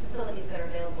facilities that are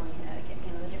available in Connecticut.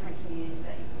 You know, the different communities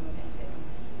that you can move into.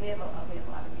 We have a lot of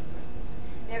resources.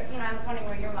 There, you know, I was wondering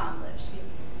where your mom lives. She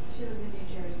lives in New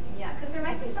Jersey. Yeah, because there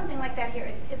might be something like that here.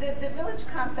 It's the village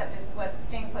concept is what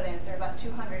Staying Put is. There are about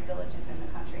 200 villages in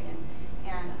the country, and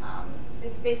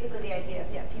it's basically the idea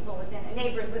of people within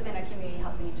neighbors within a community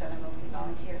helping each other, mostly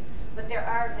volunteers. But they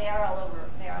are all over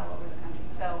the country.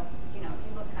 So you know, if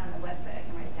you look on the website, I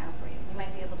can write it down for you. You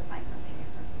might be able to find something here.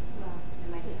 Well, It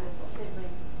might be helpful.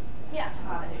 Sibling. Yeah.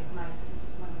 One of my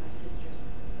sisters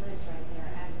lives right there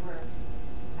and works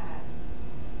at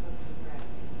the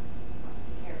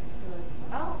care facility.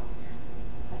 Oh.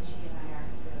 But she and I are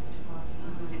really talking.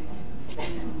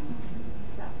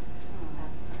 So,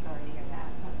 I'm sorry to hear that.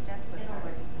 That's what's it'll hard.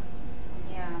 work itself.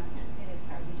 Yeah, it is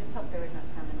hard. You just hope there isn't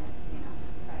permanent, you know,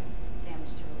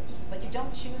 damage to religious. But you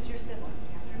don't choose your siblings.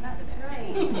 You have to remember that.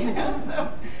 Right. You know,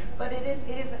 so, but it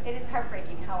is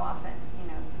heartbreaking how often,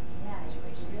 you know, Yeah,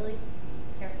 situation. really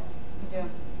careful. You do.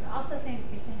 You're also saying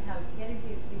how you get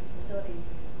into these facilities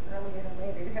earlier than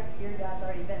later. Your dad's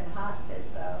already been in hospice,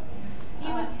 so. He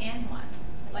was in one.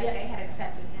 Like Yeah. they had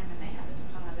accepted him and they had the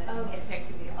deposit and he had picked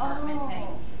the apartment thing.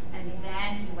 And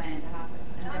then he went into hospice.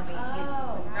 And then we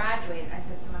graduated. I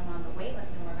said, so I'm on the wait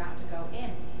list and we're about to go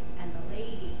in. And the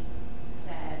lady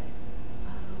said,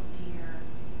 oh dear,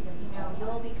 you know,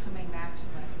 you'll be coming back to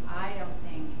us. I don't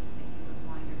think that you would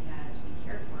want your dad to be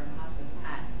cared for in hospice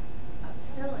at a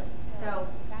facility. So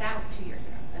that was 2 years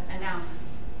ago. And now,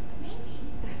 maybe.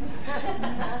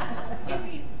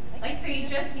 Like, so you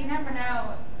never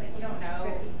know, like, you don't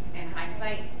know in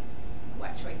hindsight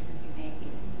what choices you made to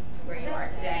where you are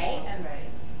today. And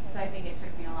so I think it took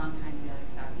me a long time to be like,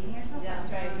 stop beating yourself up. That's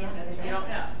right. Yeah, that's right. You don't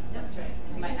know. That's right.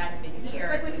 You might not have been It's here.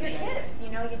 just like with your kids, you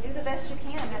know, you do the best you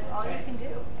can. That's all you can do,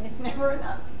 and it's never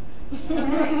enough.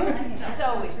 It's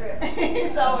always true.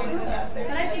 It's always enough.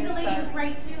 But I think the lady was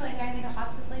right too. Like I think a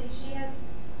hospice lady, she has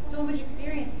so much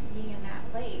experience being in that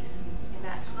place in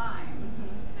that time.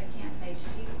 So I can't say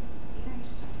she.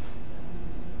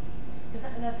 Because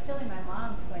the facility my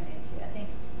mom's going into, I think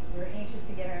we're anxious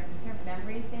to get her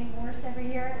memories getting worse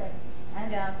every year. Like,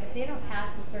 and if they don't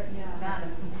pass a certain amount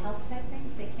of health type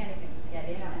things, they can't even get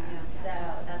in there. So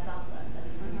that's also another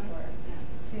thing for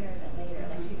sooner than later.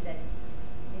 Like she said,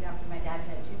 you know, after my dad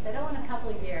died, she said, oh,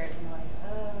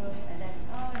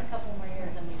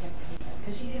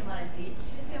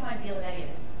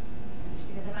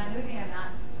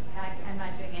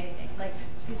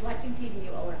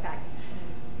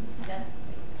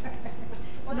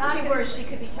 Not be worse, she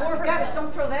could be talking. Or God,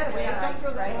 don't throw that away. Don't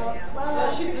throw that away. Well,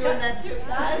 she's doing that too.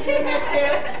 She's doing that too.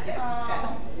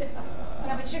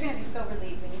 No, but you're going to be so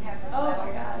relieved when you have her. Oh my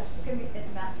gosh, it's a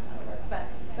massive amount of work.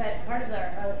 But part of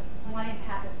the wanting to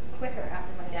happen quicker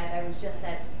after my dad died was just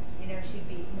that, you know, she'd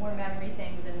be more memory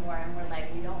things and more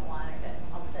like, we don't want her to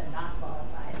all of a sudden not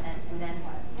qualify. And then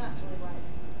what? That's really wise.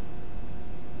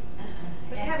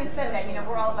 But having said that, you know,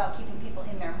 we're all about keeping people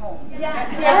in their homes. Yeah.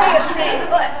 That's the idea of staying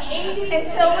put.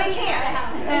 Until we can't.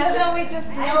 Until we just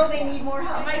know they need more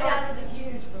help. My dad was a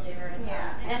huge believer in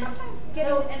that. Yeah. And sometimes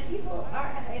and people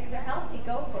are, if they're healthy,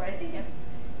 go for it. I think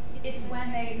it's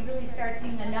when they really start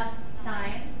seeing enough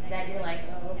signs that you're like,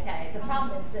 oh, okay. The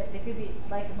problem is that they could be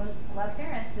like a lot of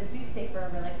parents that do stay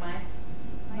forever, like mine.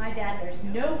 My dad, there's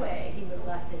no way he would have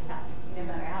left his house, no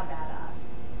matter how bad off.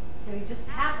 So he just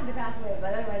happened to pass away,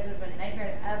 but otherwise it would have been a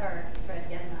nightmare to ever try to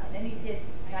get him out. And then he did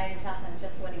die in his house, and that's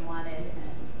just what he wanted.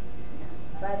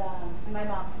 But my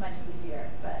mom's much easier.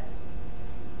 But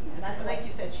that's like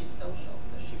you said, she's social,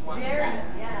 so she wants very, that.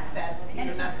 Yes. That and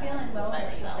you're not she's feeling to live by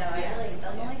lonely. So yourself. I really, the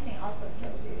only thing also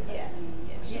kills you. Yeah.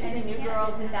 And the new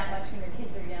girl isn't that much when your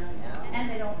kids are young, and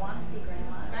they don't want to see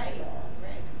grandma. Right.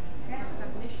 Right.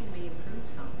 Cognition may improve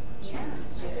some. Yeah.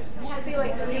 It should be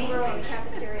like the new girl in the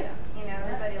cafeteria. You know,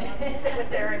 everybody will sit with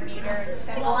her and meet her.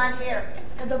 That blonde hair.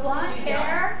 The blonde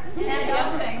hair and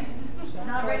young thing.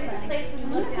 Not ready to place when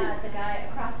you look at the guy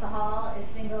across the hall is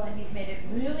single, and he's made it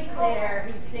really clear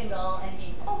he's single, and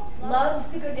he loves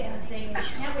to go dancing, and he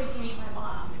can't wait to meet my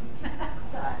mom.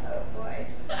 Oh boy.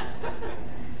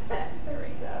 So,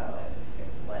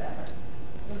 whatever.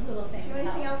 Those little things. Do you have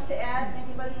anything else to add?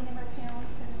 Anybody, any of our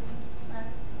panelists, any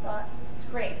last thoughts? This was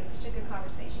great. This was such a good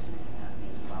conversation.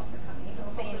 Thank you all for coming. You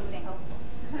didn't say anything.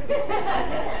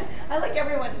 I like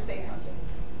everyone to say something.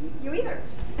 You either.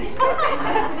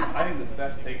 I think the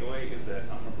best takeaway is that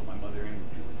I'm going to put my mother in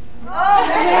with Julie.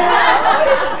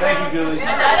 Oh, Thank you, Julie. My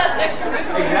dad has an extra room.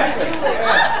 Exactly.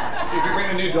 Yeah. You can bring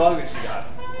the new dog that she got.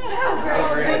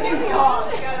 great. New dog.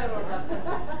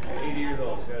 80 years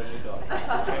old. She got a new dog.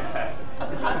 Fantastic.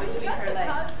 Between her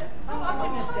legs.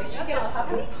 Did she get a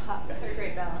puppy? They're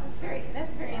great balance.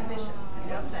 That's very ambitious. I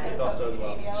love that. She's also as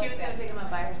well. She was going to pick him up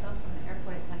by herself from the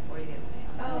airport at 10:40 the other day.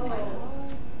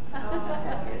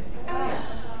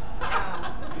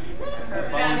 The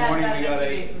following morning we got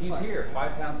he's here,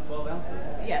 5 pounds, 12 ounces.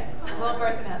 Yes, a little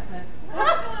birth announcement.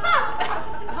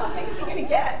 How big is he going to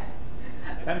get?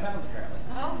 10 pounds apparently.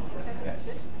 Oh, Yes.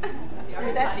 so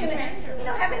that's going to, you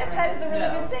know, having a pet is a really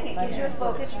good thing. It gives you a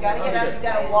focus. You got to get out, you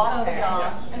got to walk the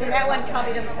dog. I mean, that one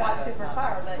probably doesn't walk super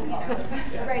far, but, you know,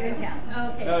 right in town.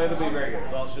 Okay. No, it'll be very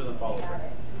good. Well, she'll follow through.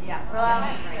 Yeah. Well,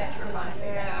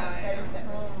 that is that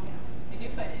really. I do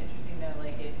find it interesting though,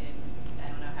 like I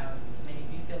don't know how many of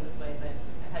you feel this way, but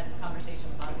I've had this conversation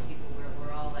with lots of people where we're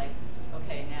all like,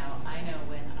 okay, now I know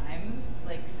when I'm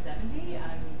like 70,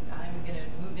 I'm gonna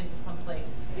move into some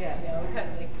place, you know,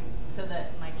 kind of like, so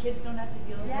that my kids don't have to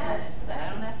deal with it, and so that I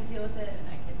don't have to deal with it, and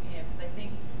I can, you know, because I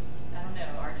think, I don't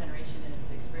know, our generation is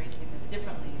experiencing this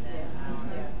differently than our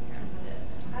parents did.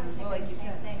 I was thinking like the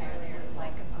same thing earlier,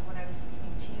 like when I was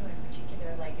listening to you in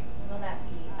particular, like, will that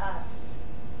be us?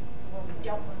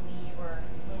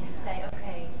 When we say,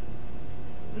 okay,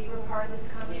 we were part of this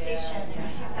conversation in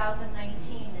 2019 in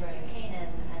New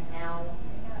Canaan, and now.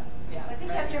 I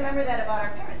think you have to remember that about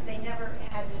our parents. They never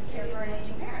had to care for an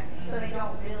aging parent, so they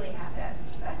don't really have that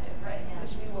perspective, right?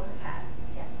 Which we will have had.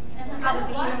 Yes. And then How to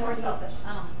be even more selfish. I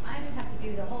would have to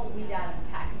do the whole weed out and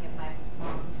packing of my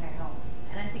mom's entire home,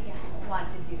 and I'm thinking I don't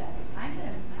want to do that.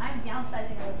 I'm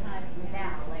downsizing all the time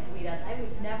now, like weed outs. I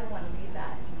would never want to leave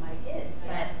that to my kids,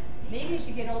 but maybe as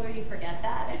you get older, you forget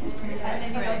that, and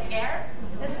then you don't care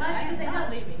as much because they're not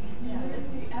leaving. Because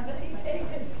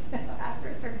after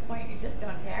a certain point, you just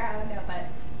don't care. I don't know, but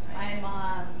my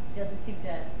mom doesn't seem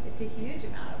to. It's a huge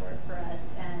amount of work for us,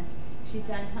 and she's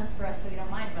done tons for us, so we don't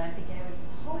mind. But I'm thinking, I would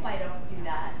hope I don't do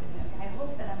that. I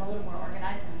hope that I'm a little more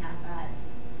organized and have that,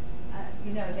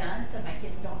 done, so my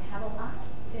kids don't have a lot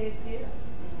to do.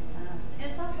 And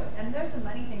it's also, and there's the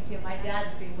money thing too. My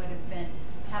dad's dream would have been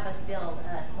to have us build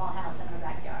a small house in our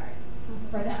backyard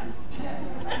for them.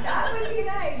 That would be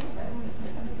nice.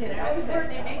 Did it always work?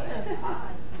 They make those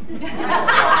pods.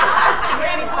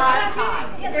 Granny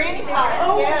pods. Yeah, granny pods.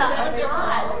 Oh, yeah, they're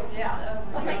pods. Yeah.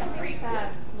 Like some prefab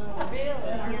little.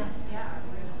 Really? Yeah.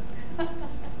 Do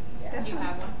you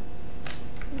have one?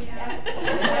 Yeah.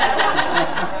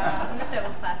 I wonder if that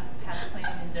will pass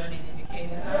planning and zoning in New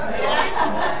Canaan.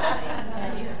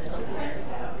 And you can still see it.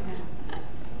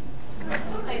 It's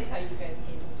so nice how you guys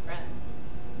came as friends.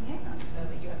 Yeah. So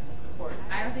that you have the support.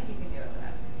 I don't think you can do it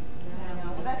without.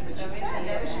 Well, that's what you said.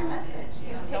 That was your message.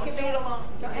 Just take stayed alone.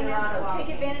 And so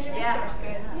take advantage of resources.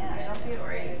 Yeah, don't be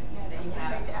afraid. Don't be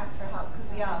afraid to ask for help, because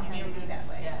we all tend to be that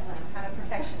way. I'm kind of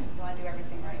perfectionist, so I do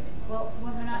everything right. Well,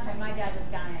 when my dad was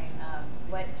dying,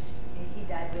 he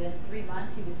died within 3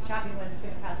 months. He was chopping wood and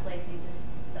swimming across lakes, and he just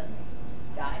suddenly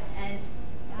died. And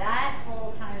that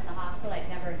whole time in the hospital, I'd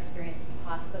never experienced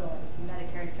hospital and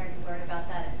Medicare, and started to learn about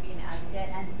that and being an advocate.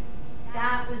 And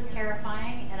that was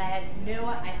terrifying. And I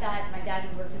thought my dad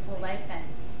had worked his whole life, and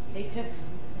they took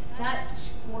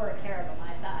such poor care of him,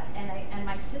 I thought. And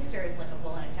my sister is like a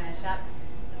bull in a china shop.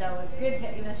 So it was good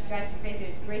to, even though she drives me crazy,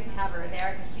 it's great to have her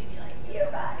there, because she'd be like, you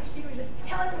guys, she would just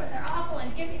tell everyone they're awful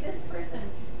and give me this person.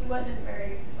 She wasn't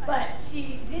very, but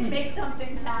she did make some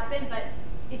things happen, but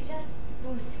it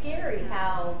was scary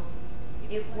how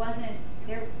it wasn't,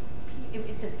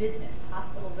 it's a business.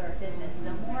 Hospitals are a business. And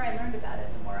the more I learned about it,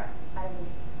 the more I was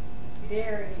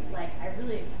very, I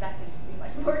really expected it to be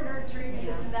much more nurturing and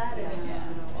this and that. And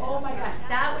oh my gosh,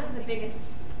 that was the biggest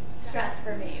stress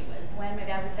for me, was when my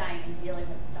dad was dying and dealing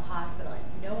with the hospital, and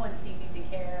no one seeming to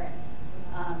care,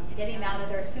 and getting him out of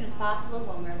there as soon as possible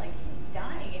when we're like, he's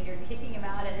dying, and you're kicking him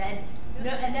out, and then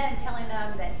telling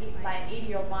them that my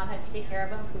 80-year-old mom had to take care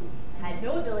of him, who had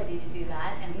no ability to do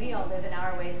that, and we all live an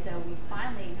hour away. So we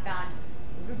finally found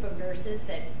a group of nurses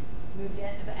that moved in,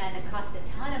 and it cost a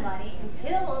ton of money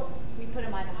until we put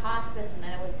him onto hospice, and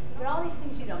then it was, but all these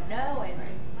things you don't know, and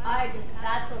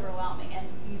that's overwhelming, and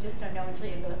you just don't know until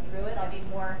you go through it. I'll be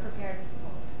more prepared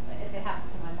if it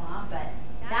happens to my mom, but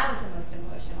that was the most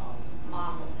emotional,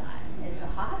 awful time, is the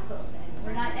hospital thing.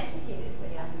 We're not educated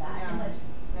with that unless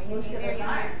most of us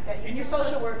are. And your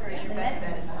social worker is your best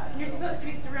bet in the hospital. You're supposed to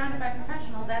be surrounded by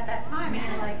professionals at that time, and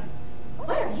you're like,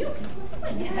 what are you people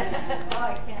doing? Yes. Oh,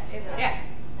 I can't.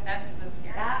 That's the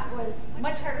scary. That was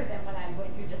much harder than when I'm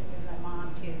going through just moving my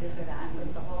mom to this or that. It was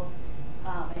the whole,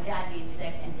 my dad being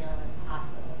sick and dealing with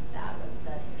hospitals. That was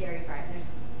the scary part. There's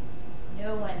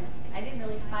no one, I didn't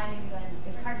really find anyone, it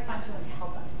was hard to find someone to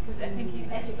help us. Because I think you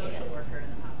had a social worker in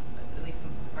the hospital, at least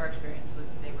our experience was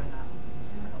that they were not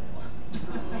super helpful.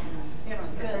 They were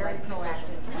good, like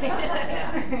proactive.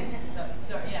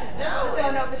 So yeah. No,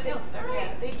 but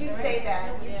they do say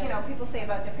that. People say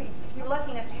about if you're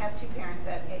lucky enough to have two parents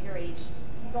at your age,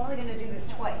 you're only going to do this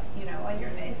twice, and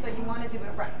so you want to do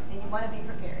it right, and you want to be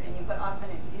prepared, but often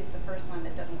it is the first one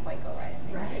that doesn't quite go right.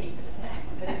 Right.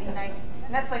 But it'd be nice,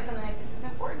 and that's why something like this is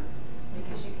important,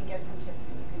 because you can get some tips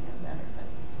and you can know better. But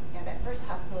yeah, that first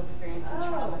hospital experience and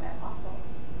trauma, that's awful.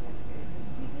 That's very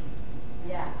difficult.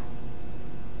 Yeah.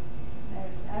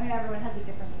 Everyone has a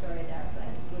different story there, but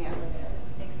it's really good.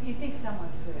 You think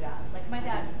someone screwed up. Like my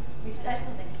dad, I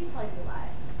still think he probably lied.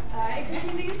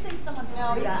 You think someone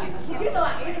screwed up. Even though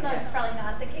it's probably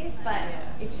not the case, but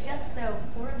it's just so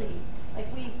poorly.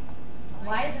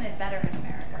 Why isn't it better in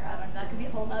America? I don't know. That could be a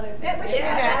whole other thing. That would be a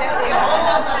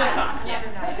whole other talk.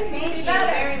 Thank you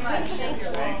very much. Thank you.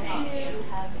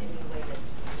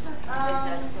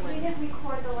 We didn't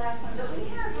record the last one, but we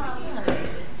have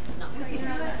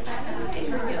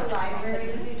the library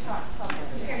to do talks.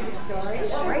 Share your story.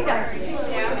 Great idea.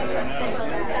 Interesting.